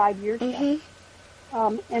 5 years ago.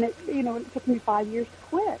 And it took me 5 years to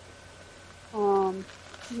quit.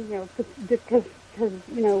 Because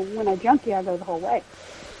when I jump you, I go the whole way.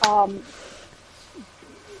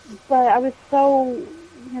 But I was so,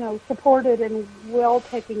 supported and well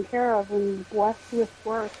taken care of, and blessed with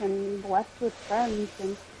work and blessed with friends,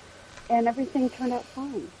 and everything turned out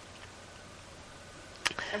fine.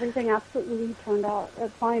 Everything absolutely turned out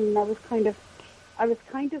fine, and I was kind of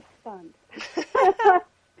stunned.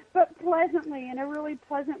 But pleasantly, in a really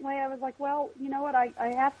pleasant way. I was like, well, you know what, I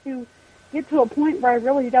have to get to a point where I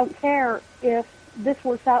really don't care if this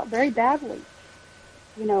works out very badly.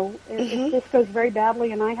 If this goes very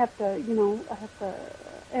badly, and I have to,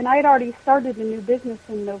 and I had already started a new business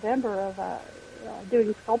in November of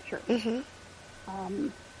doing sculpture. And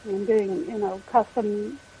doing,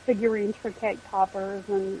 custom figurines for cake toppers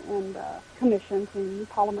and commissions in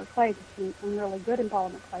polymer clay, because I'm really good in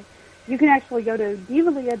polymer clay. You can actually go to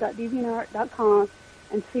divalia.deviantart.com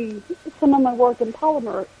and see some of my work in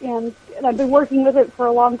polymer. And I've been working with it for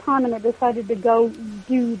a long time, and I decided to go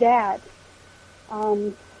do that.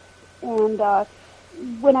 When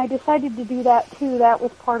I decided to do that, too, that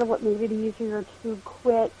was part of what made it easier to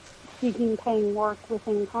quit seeking paying work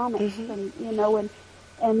within comics. And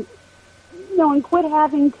quit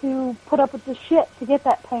having to put up with the shit to get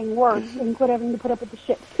that paying work, and quit having to put up with the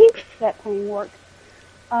shit to keep that paying work.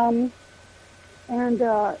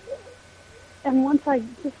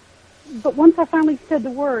 Once I finally said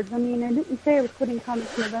the words, I didn't say I was quitting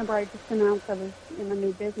comics in November. I just announced I was in a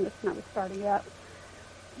new business and I was starting up.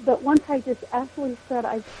 But once I just actually said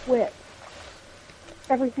I quit,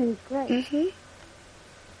 everything's great.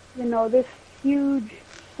 This huge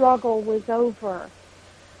struggle was over.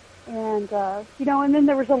 And, and then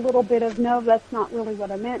there was a little bit of, no, that's not really what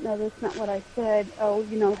I meant. No, that's not what I said. Oh,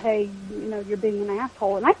 hey, you're being an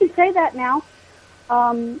asshole. And I can say that now.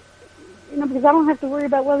 Because I don't have to worry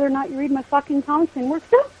about whether or not you read my fucking comics anymore.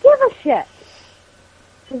 'Cause I don't give a shit.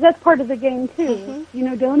 Because that's part of the game, too.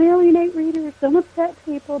 Don't alienate readers. Don't upset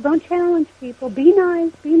people. Don't challenge people. Be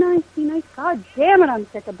nice. Be nice. Be nice. God damn it, I'm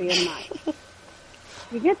sick of being nice.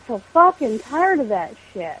 You get so fucking tired of that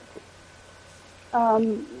shit.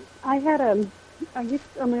 On my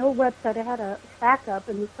old website, I had a FAQ up,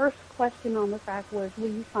 and the first question on the FAQ was, will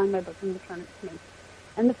you sign my book and return it to me?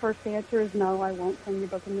 And the first answer is, no, I won't sign your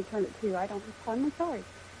book and return it to you. I don't have time, I'm sorry.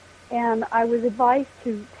 And I was advised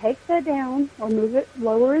to take that down or move it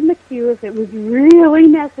lower in the queue if it was really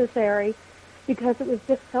necessary, because it was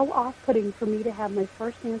just so off-putting for me to have my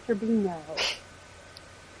first answer be no.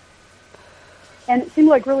 And it seemed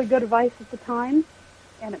like really good advice at the time,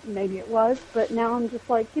 and maybe it was, but now I'm just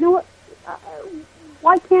like, you know what?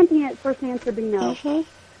 Why can't the first answer be no? Mm-hmm.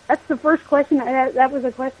 That's the first question. That was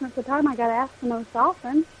a question at the time I got asked the most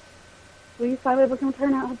often. Will you sign my book and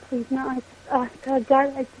return it? Oh, please, no.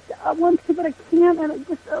 God, I want to, but I can't. And it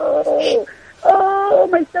just,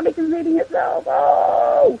 my stomach is eating itself.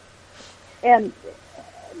 Oh!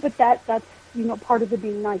 But that's, part of the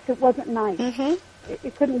being nice. It wasn't nice. Mm-hmm.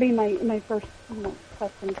 It couldn't be my first,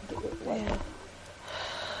 question because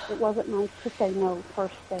it wasn't nice to say no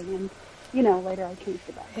first thing. And, later I changed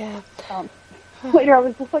it back. Yeah. Later I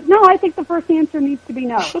was just like, no, I think the first answer needs to be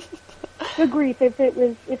no. Good grief. If it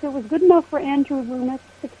was good enough for Andrew Loomis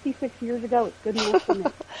 66 years ago, it's good enough for me.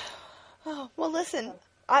 Oh, well, listen,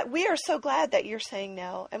 we are so glad that you're saying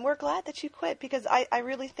no, and we're glad that you quit, because I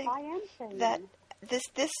really think that this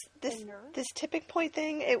tipping point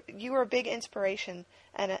thing, you were a big inspiration,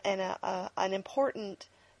 and an important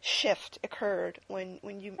shift occurred when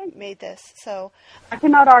you made this. So I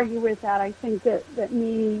cannot argue with that. I think that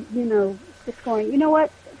me, just going, you know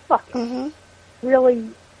what, fuck it, mm-hmm. really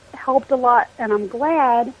helped a lot, and I'm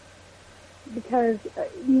glad, because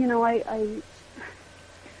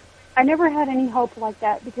I never had any hope like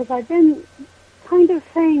that, because I've been kind of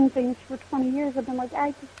saying things for 20 years. I've been like,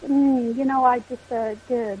 I just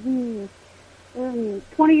did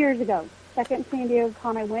 20 years ago, second San Diego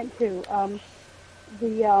con I went to,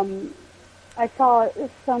 I saw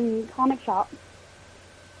some comic shop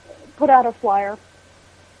put out a flyer,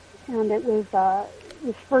 and it was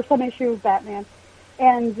for some issue of Batman,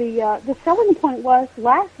 and the selling point was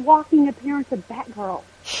last walking appearance of Batgirl,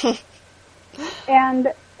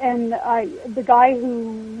 and the guy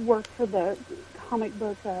who worked for the comic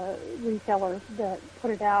book reseller that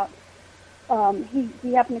put it out,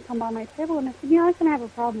 he happened to come by my table, and I said, I can have a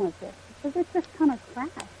problem with this, because it's just kind of crass,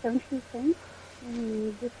 don't you think?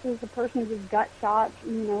 This is a person who got shot,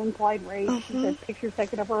 implied rape. Mm-hmm. She said pictures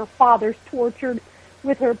taken of her father's tortured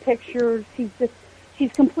with her pictures.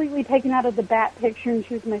 She's completely taken out of the Bat picture, and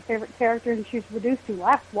she was my favorite character, and she was reduced to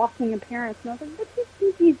last walking appearance. And I was like, what do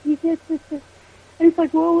you think you did this? And it's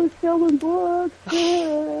like, well, it's selling books.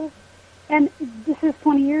 And this is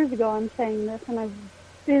 20 years ago I'm saying this, and I've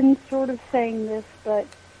been sort of saying this, but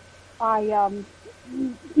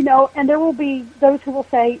and there will be those who will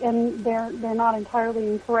say, and they're not entirely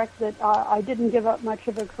incorrect, that I didn't give up much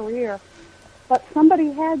of a career, but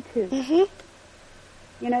somebody had to. Mm-hmm.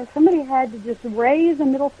 Somebody had to just raise a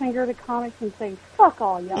middle finger to comics and say, fuck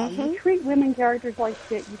all y'all. Mm-hmm. You treat women characters like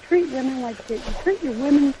shit. You treat women like shit. You treat your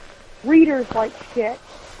women readers like shit.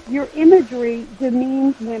 Your imagery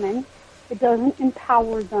demeans women. It doesn't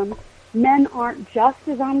empower them. Men aren't just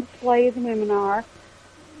as on display as women are.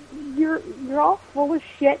 You're all full of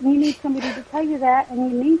shit, and you need somebody to tell you that,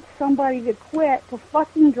 and you need somebody to quit to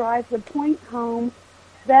fucking drive the point home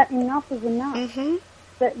that enough is enough. Mm-hmm.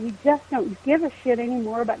 That you just don't give a shit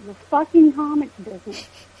anymore about your fucking comics business.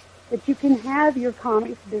 That you can have your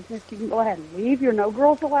comics business, you can go ahead and leave your No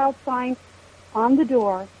Girls Allowed sign on the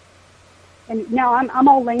door. And now I'm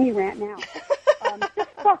all Laney rant now.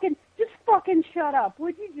 Just fucking shut up.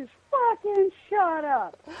 Would you just fucking shut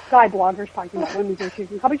up? Guy bloggers talking about women's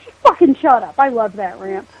issues and comics. Just fucking shut up. I love that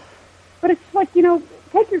rant. But it's like,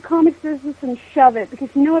 take your comics business and shove it. Because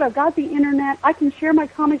you know what? I've got the internet. I can share my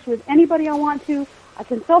comics with anybody I want to. I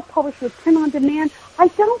can self-publish with print on demand. I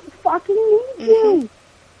don't fucking need you.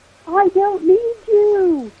 I don't need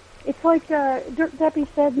you. It's like Dirk Deppie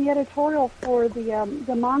said in the editorial for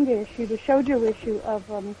the manga issue, the shoujo issue of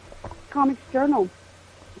Comics Journal.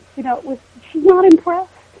 She's not impressed.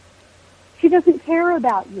 She doesn't care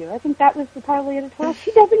about you. I think that was the title of the editorial.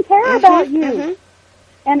 She doesn't care about you.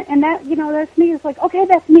 Mm-hmm. And that, that's me. It's like, okay,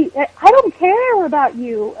 that's me. I don't care about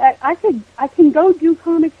you. I can go do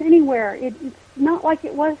comics anywhere. It's not like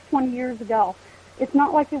it was 20 years ago. It's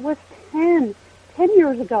not like it was 10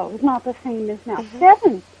 years ago. It's not the same as now. Mm-hmm.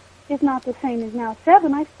 7. is not the same as now.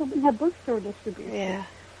 7, I still didn't have bookstore distribution. Yeah.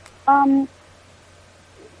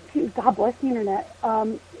 God bless the internet.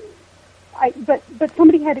 But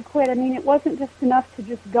somebody had to quit. I mean, it wasn't just enough to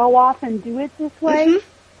just go off and do it this way. Mm-hmm.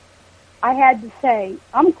 I had to say,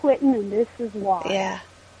 I'm quitting, and this is why. Yeah.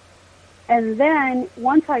 And then,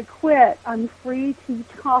 once I quit, I'm free to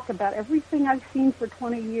talk about everything I've seen for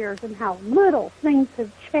 20 years and how little things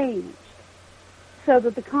have changed so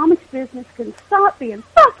that the comics business can stop being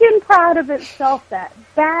fucking proud of itself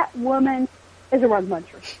that woman is a rug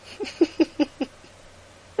muncher.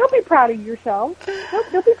 Don't be proud of yourselves.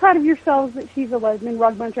 Don't be proud of yourselves that she's a lesbian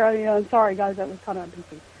rug muncher. I'm sorry, guys, that was kind of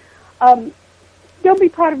PC. Don't be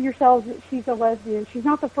proud of yourselves that she's a lesbian. She's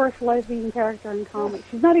not the first lesbian character in comics.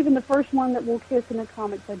 She's not even the first one that will kiss in a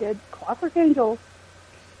comics. I did Clockwork Angels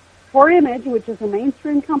for Image, which is a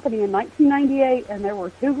mainstream company, in 1998, and there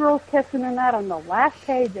were 2 girls kissing in that on the last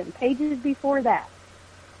page and pages before that.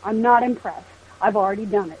 I'm not impressed. I've already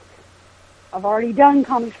done it. I've already done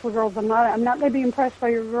comics for girls. I'm not going to be impressed by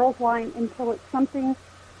your girls line until it's something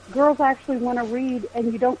girls actually want to read,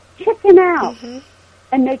 and you don't chicken out. Mm-hmm.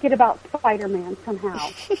 And make it about Spider-Man somehow,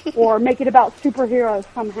 or make it about superheroes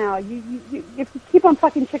somehow. If you keep on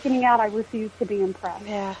fucking chickening out, I refuse to be impressed.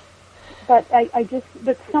 Yeah. But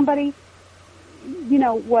but somebody,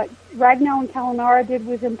 what Ragnall and Kalanara did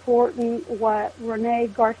was important. What Renee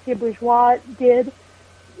Garcia-Bourgeois did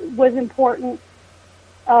was important.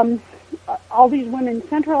 All these women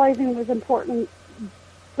centralizing was important.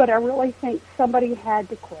 But I really think somebody had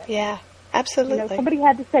to quit. Yeah. Absolutely. Somebody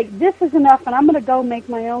had to say, this is enough, and I'm going to go make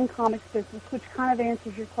my own comics business, which kind of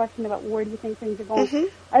answers your question about where do you think things are going.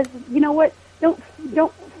 Mm-hmm. You know what? Don't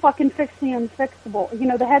fucking fix the unfixable.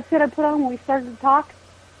 The headset I put on when we started to talk,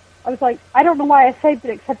 I was like, I don't know why I saved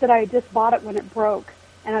it, except that I had just bought it when it broke.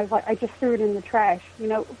 And I was like, I just threw it in the trash.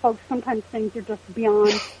 Folks, sometimes things are just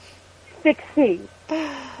beyond fixing.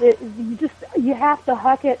 You have to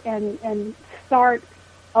huck it and start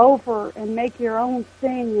over and make your own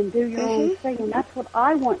thing and do your own thing, and that's what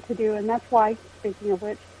I want to do, and that's why, speaking of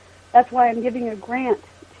which, that's why I'm giving a grant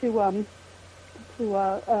to and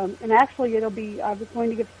actually I was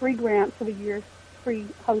going to give 3 grants for the year's free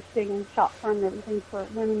hosting and shop front and everything for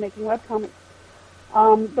women making webcomics,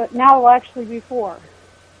 but now it'll actually be 4.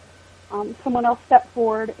 Someone else stepped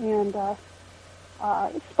forward and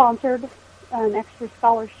sponsored an extra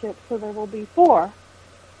scholarship, so there will be 4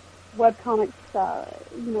 webcomics,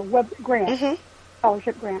 web grant,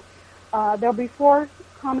 scholarship grant. There'll be 4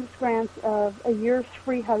 comics grants of a year's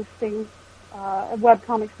free hosting at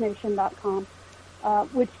webcomicsnation.com,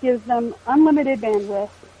 which gives them unlimited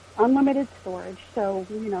bandwidth, unlimited storage. So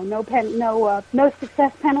no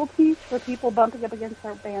success penalties for people bumping up against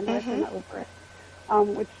their bandwidth and over it,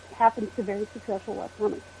 which happens to very successful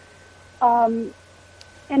webcomics.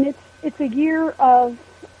 And it's a year of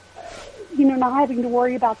not having to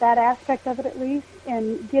worry about that aspect of it at least,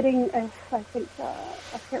 and getting, I think,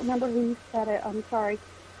 I can't remember who said it, I'm sorry,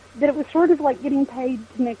 that it was sort of like getting paid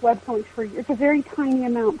to make webcomics for a year. It's a very tiny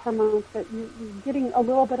amount per month, but you're getting a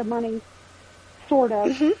little bit of money, sort of,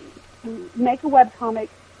 make a webcomic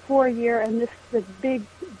for a year, and the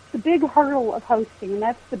big hurdle of hosting, and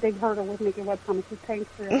that's the big hurdle with making webcomics, is paying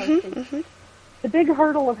for your hosting. The big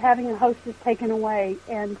hurdle of having a host is taken away,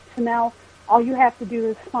 and so now all you have to do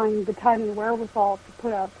is find the time and wherewithal to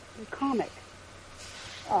put up your comic.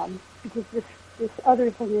 Because this other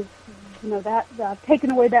thing is, that I've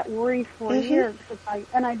taken away that worry for a year.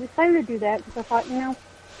 And I decided to do that because I thought,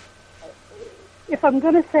 if I'm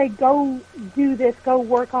going to say go do this, go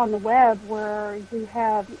work on the web where you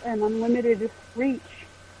have an unlimited reach,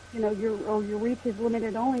 your reach is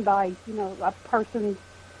limited only by, a person's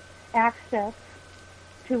access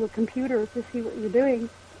to a computer to see what you're doing.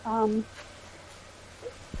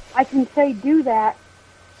 I can say do that,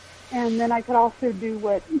 and then I could also do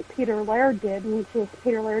what Peter Laird did, which is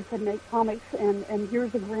Peter Laird said make comics, and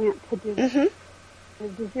here's a grant to do it.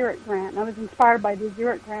 The Zurich grant. And I was inspired by the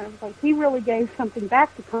Zurich grant. I was like, he really gave something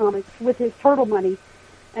back to comics with his turtle money.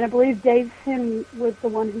 And I believe Dave Sim was the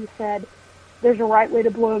one who said, there's a right way to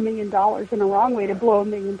blow $1 million and a wrong way to blow $1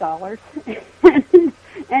 million.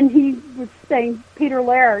 And he was saying Peter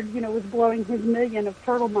Laird, was blowing his $1 million of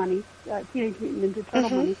turtle money, Teenage Mutant Ninja Turtle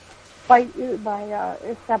money, by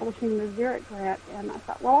establishing the Zurich grant. And I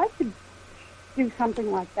thought, well, I could do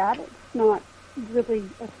something like that. It's not really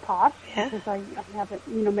as posh because I haven't,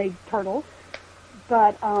 made turtles,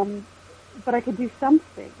 but I could do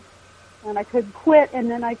something, and I could quit, and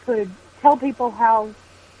then I could tell people how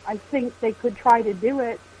I think they could try to do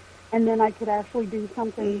it, and then I could actually do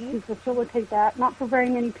something to facilitate that, not for very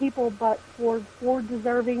many people, but for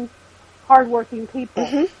deserving, hardworking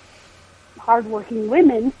people. hardworking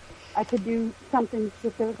women, I could do something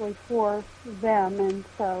specifically for them, and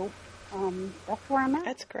so that's where I'm at.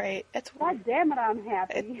 That's great. God damn it, I'm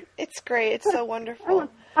happy. It's great. It's so wonderful.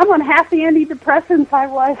 I'm on half the antidepressants I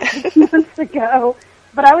was 6 months ago,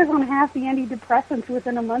 but I was on half the antidepressants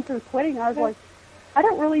within a month of quitting. I was like, I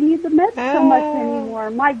don't really need the meds so much anymore.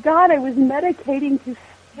 My God, I was medicating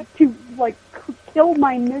to like kill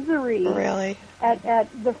my misery. Really? At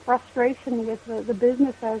the frustration with the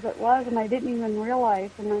business as it was, and I didn't even realize.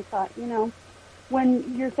 And I thought,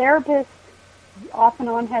 when your therapist off and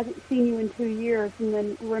on hasn't seen you in 2 years and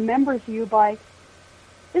then remembers you by,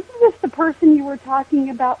 isn't this the person you were talking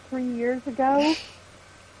about 3 years ago?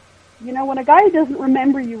 When a guy who doesn't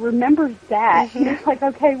remember you remembers that, it's like,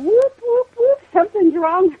 okay, whoop, whoop, whoop, something's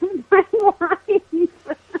wrong with my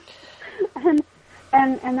life.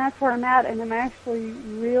 And that's where I'm at, and I'm actually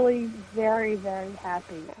really very, very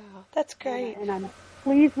happy. Oh, that's great. And I'm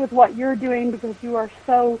pleased with what you're doing because you are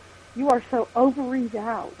so overied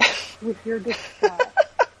out with your disgust.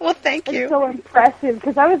 Well, thank you. It's so impressive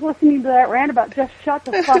because I was listening to that rant about just shut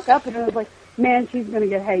the fuck up, and I was like, man, she's going to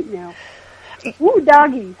get hate now. Woo,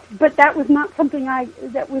 doggies. But that was not something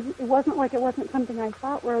it wasn't something I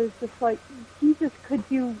thought, where I was just like, Jesus, could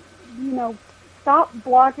you, stop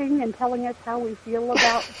blogging and telling us how we feel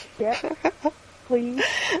about shit, please?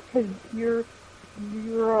 Because you're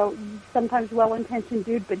a sometimes well-intentioned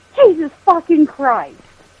dude, but Jesus fucking Christ.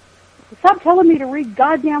 Stop telling me to read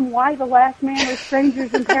goddamn Why the Last Man Was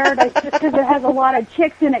Strangers in Paradise just because it has a lot of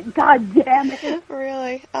chicks in it. God damn it.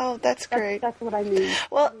 Really? Oh, that's great. That's what I mean.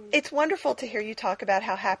 Well, it's wonderful to hear you talk about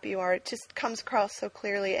how happy you are. It just comes across so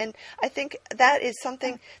clearly. And I think that is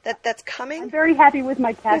something that's coming. I'm very happy with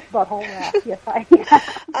my cat's butthole wrap. Yes, I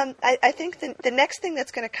am. I think the next thing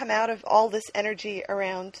that's going to come out of all this energy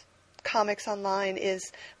around comics online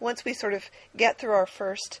is once we sort of get through our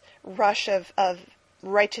first rush of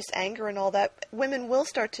righteous anger and all that, women will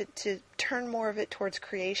start to turn more of it towards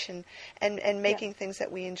creation and making things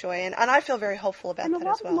that we enjoy. And I feel very hopeful about that as well. And a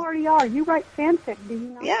lot of them already are. You write fanfic, do you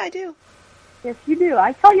know? Yeah, I do. Yes, you do.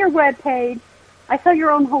 I saw your webpage. I saw your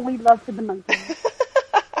own holy love for the monkeys.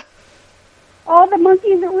 Oh, the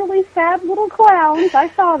monkeys are really sad little clowns. I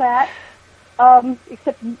saw that.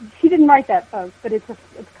 Except she didn't write that, folks, but it's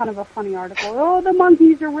kind of a funny article. Oh, the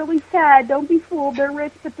monkeys are really sad. Don't be fooled. They're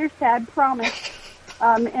rich, but they're sad. Promise.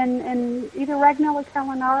 And either Ragnell or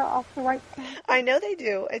Kalanara also write things. I know they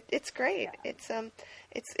do. It's great. Yeah.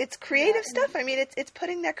 It's creative stuff. I mean, it's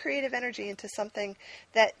putting that creative energy into something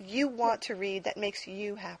that you want to read that makes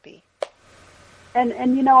you happy. And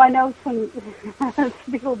I know some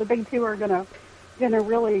people, the big two, are gonna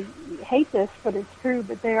really hate this, but it's true.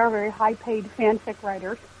 But they are very high-paid fanfic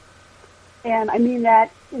writers, and I mean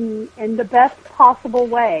that in the best possible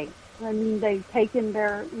way. I mean, they've taken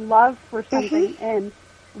their love for something and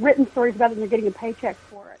written stories about it, and they're getting a paycheck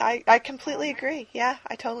for it. I completely agree. Yeah,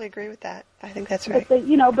 I totally agree with that. I think that's right. But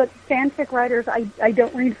fanfic writers, I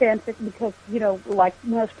don't read fanfic because, like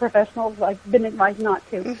most professionals, I've been advised not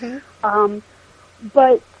to. Mm-hmm.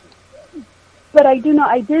 But I do know,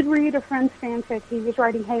 I did read a friend's fanfic. He was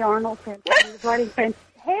writing Hey Arnold fanfic. He was writing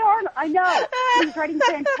Hey Arnold, I know. He was writing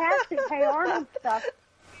fantastic Hey Arnold stuff.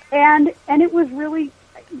 And it was really,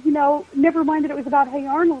 never mind that it was about Hey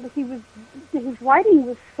Arnold. His writing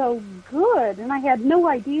was so good, and I had no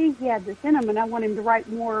idea he had this in him, and I want him to write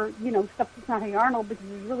more, stuff that's not Hey Arnold, because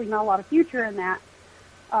there's really not a lot of future in that.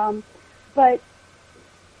 But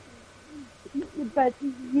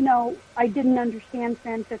I didn't understand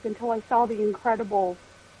fanfic until I saw The Incredibles,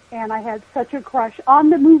 and I had such a crush on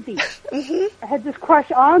the movie. Mm-hmm. I had this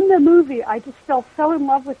crush on the movie. I just fell so in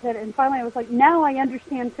love with it, and finally I was like, now I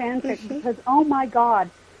understand fanfic, because, oh my God,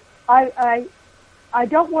 I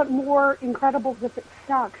don't want more Incredibles if it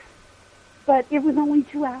sucks. But it was only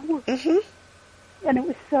 2 hours. Mm-hmm. And it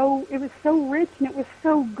was so rich, and it was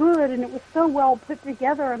so good, and it was so well put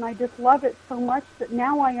together, and I just love it so much that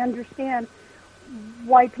now I understand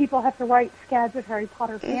why people have to write scads of Harry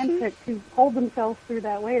Potter fanfic to hold themselves through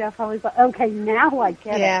that weight. I was like, okay, now I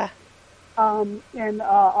get it. And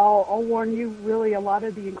I'll warn you, really, a lot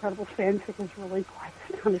of the Incredibles fanfic is really quite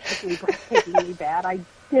astonishingly, breathtakingly bad. I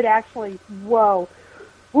did actually, woo,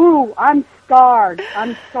 I'm scarred.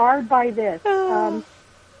 I'm scarred by this. Yeah,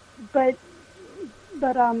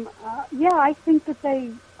 I think that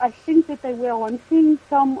they will. I'm seeing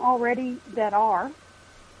some already that are.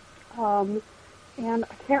 And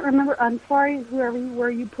I can't remember. I'm sorry, whoever you were.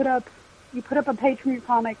 You put up a page from your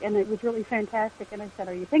comic, and it was really fantastic. And I said,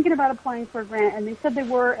 "Are you thinking about applying for a grant?" And they said they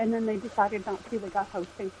were, and then they decided not to. They got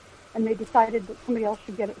hosting, and they decided that somebody else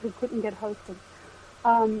should get it who couldn't get hosted.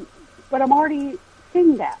 But I'm already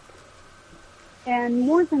seeing that. And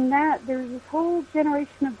more than that, there's this whole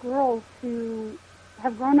generation of girls who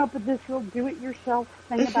have grown up with this real do-it-yourself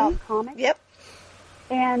thing about comics. Yep.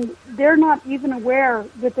 And they're not even aware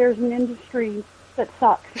that there's an industry that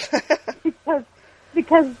sucks.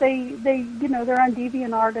 because they you know, they're on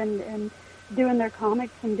DeviantArt and doing their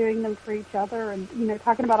comics and doing them for each other and, you know,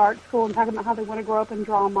 talking about art school and talking about how they want to grow up and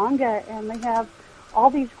draw manga. And they have all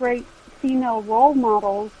these great female role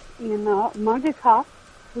models in mangaka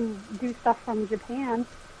who do stuff from Japan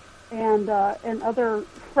and other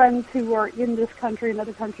friends who are in this country and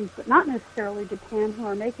other countries, but not necessarily Japan, who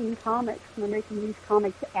are making comics, and they're making these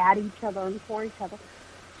comics at each other and for each other.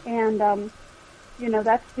 And, you know,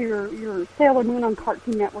 that's your Sailor Moon on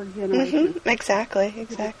Cartoon Network generation. Mm-hmm.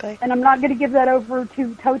 Exactly. And I'm not going to give that over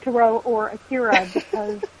to Totoro or Akira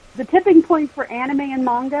because the tipping point for anime and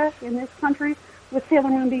manga in this country was Sailor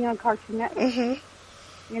Moon being on Cartoon Network. Mm-hmm.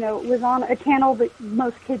 You know, it was on a channel that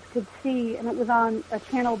most kids could see, and it was on a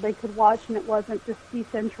channel they could watch, and it wasn't just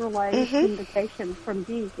decentralized syndication from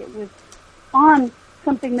Geek. It was on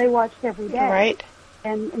something they watched every day. Right.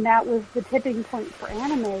 And that was the tipping point for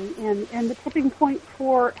anime, and the tipping point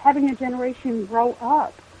for having a generation grow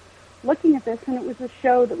up looking at this, and it was a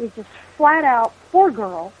show that was just flat out for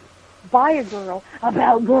girls, by a girl,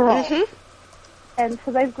 about girls. Mm-hmm. And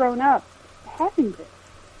so they've grown up having this.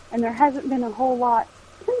 And there hasn't been a whole lot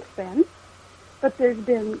since then, but there's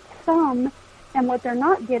been some, and what they're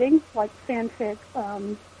not getting, like fanfic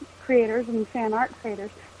creators and fan art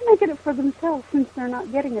creators, they're making it for themselves since they're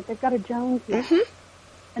not getting it. They've got a Jones now,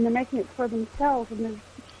 and they're making it for themselves, and there's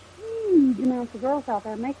huge amounts of girls out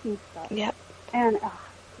there making stuff. Yep. And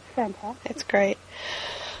it's fantastic. It's great.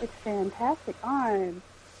 It's fantastic.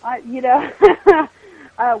 You know,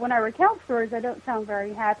 when I recount stories, I don't sound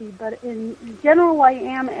very happy, but in general I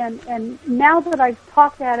am, and now that I've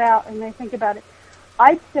talked that out and I think about it,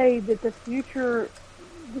 I'd say that the future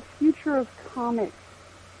of comics,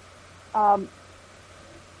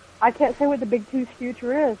 I can't say what the big two's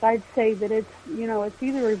future is. I'd say that it's, you know, it's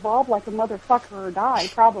either evolve like a motherfucker or die,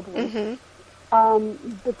 probably.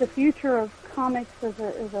 But the future of comics as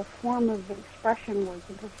a form of expression where it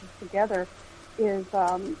pushes together is,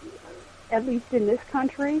 at least in this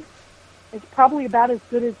country, it's probably about as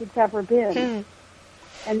good as it's ever been.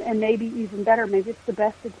 And maybe even better. Maybe it's the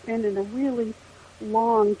best it's been in a really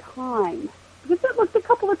long time. Because it looked a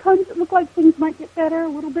couple of times, it looked like things might get better, a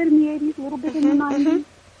little bit in the 80s, a little bit in the 90s.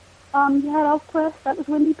 You had Elfquest, that was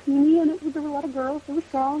Wendy Pini, and there were a lot of girls, they were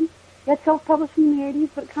strong. You had self-publishing in the 80s,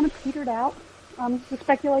 but it kind of petered out. The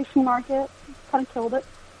speculation market kind of killed it.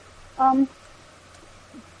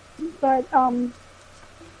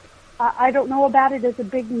 I don't know about it as a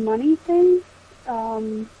big money thing,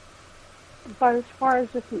 but as far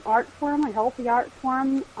as just an art form, a healthy art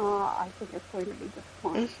form, I think it's going to be just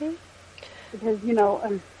fun. Because, you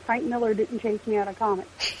know, Frank Miller didn't chase me out of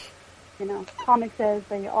comics. You know, comics as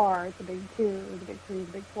they are, the big 2, the big 3,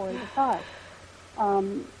 the big 4, the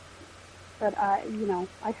 5. But I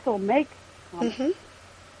still make comics.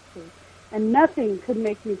 And nothing could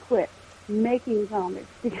make me quit making comics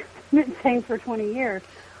because I've been saying for 20 years,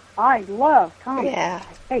 I love comics. Yeah.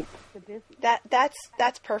 I hate the business.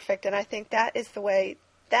 That's perfect, and I think that is the way,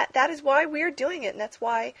 that is why we're doing it, and that's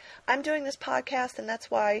why I'm doing this podcast, and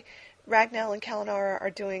that's why Ragnell and Kalinara are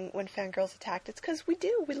doing When Fangirls Attacked. It's because we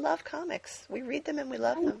love comics. We read them and we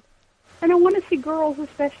love them. And I want to see girls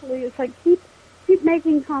especially, it's like keep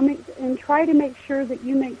making comics and try to make sure that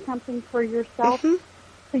you make something for yourself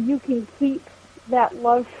so you can keep that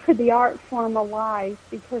love for the art form alive,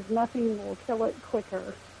 because nothing will kill it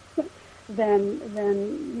quicker than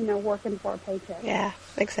working for a paycheck. Yeah,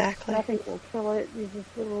 exactly. Nothing will kill it.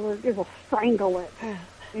 It will strangle it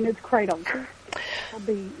in its cradle.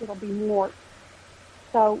 It'll be more.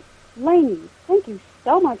 So, Lainey, thank you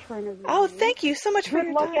so much for interviewing me. Thank you so much for your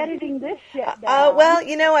time. Good luck editing this shit down. Well,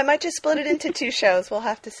 I might just split it into 2 shows. We'll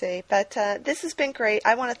have to see. But this has been great.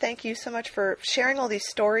 I want to thank you so much for sharing all these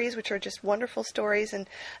stories, which are just wonderful stories. And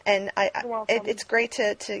it's great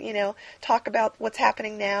to talk about what's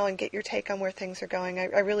happening now and get your take on where things are going.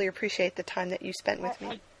 I really appreciate the time that you spent with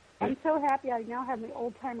me. I'm so happy I now have my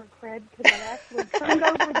old-timer cred, because I actually turned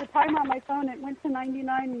over the timer on my phone. It went to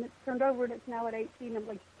 99, and it turned over, and it's now at 18. I'm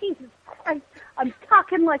like, Jesus Christ, I'm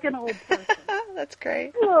talking like an old person. That's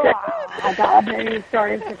great. I got many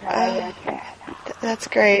stories to tell you. That's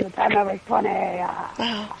great. By the time I was 20.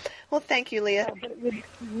 Well, thank you, Leah. But it was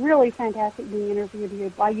really fantastic being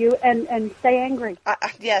interviewed by you, and stay angry.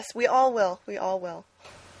 Yes, we all will. We all will.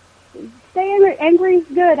 Stay angry. Angry's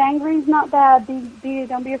good. Angry's not bad.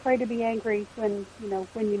 Don't be afraid to be angry when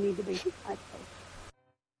you need to be.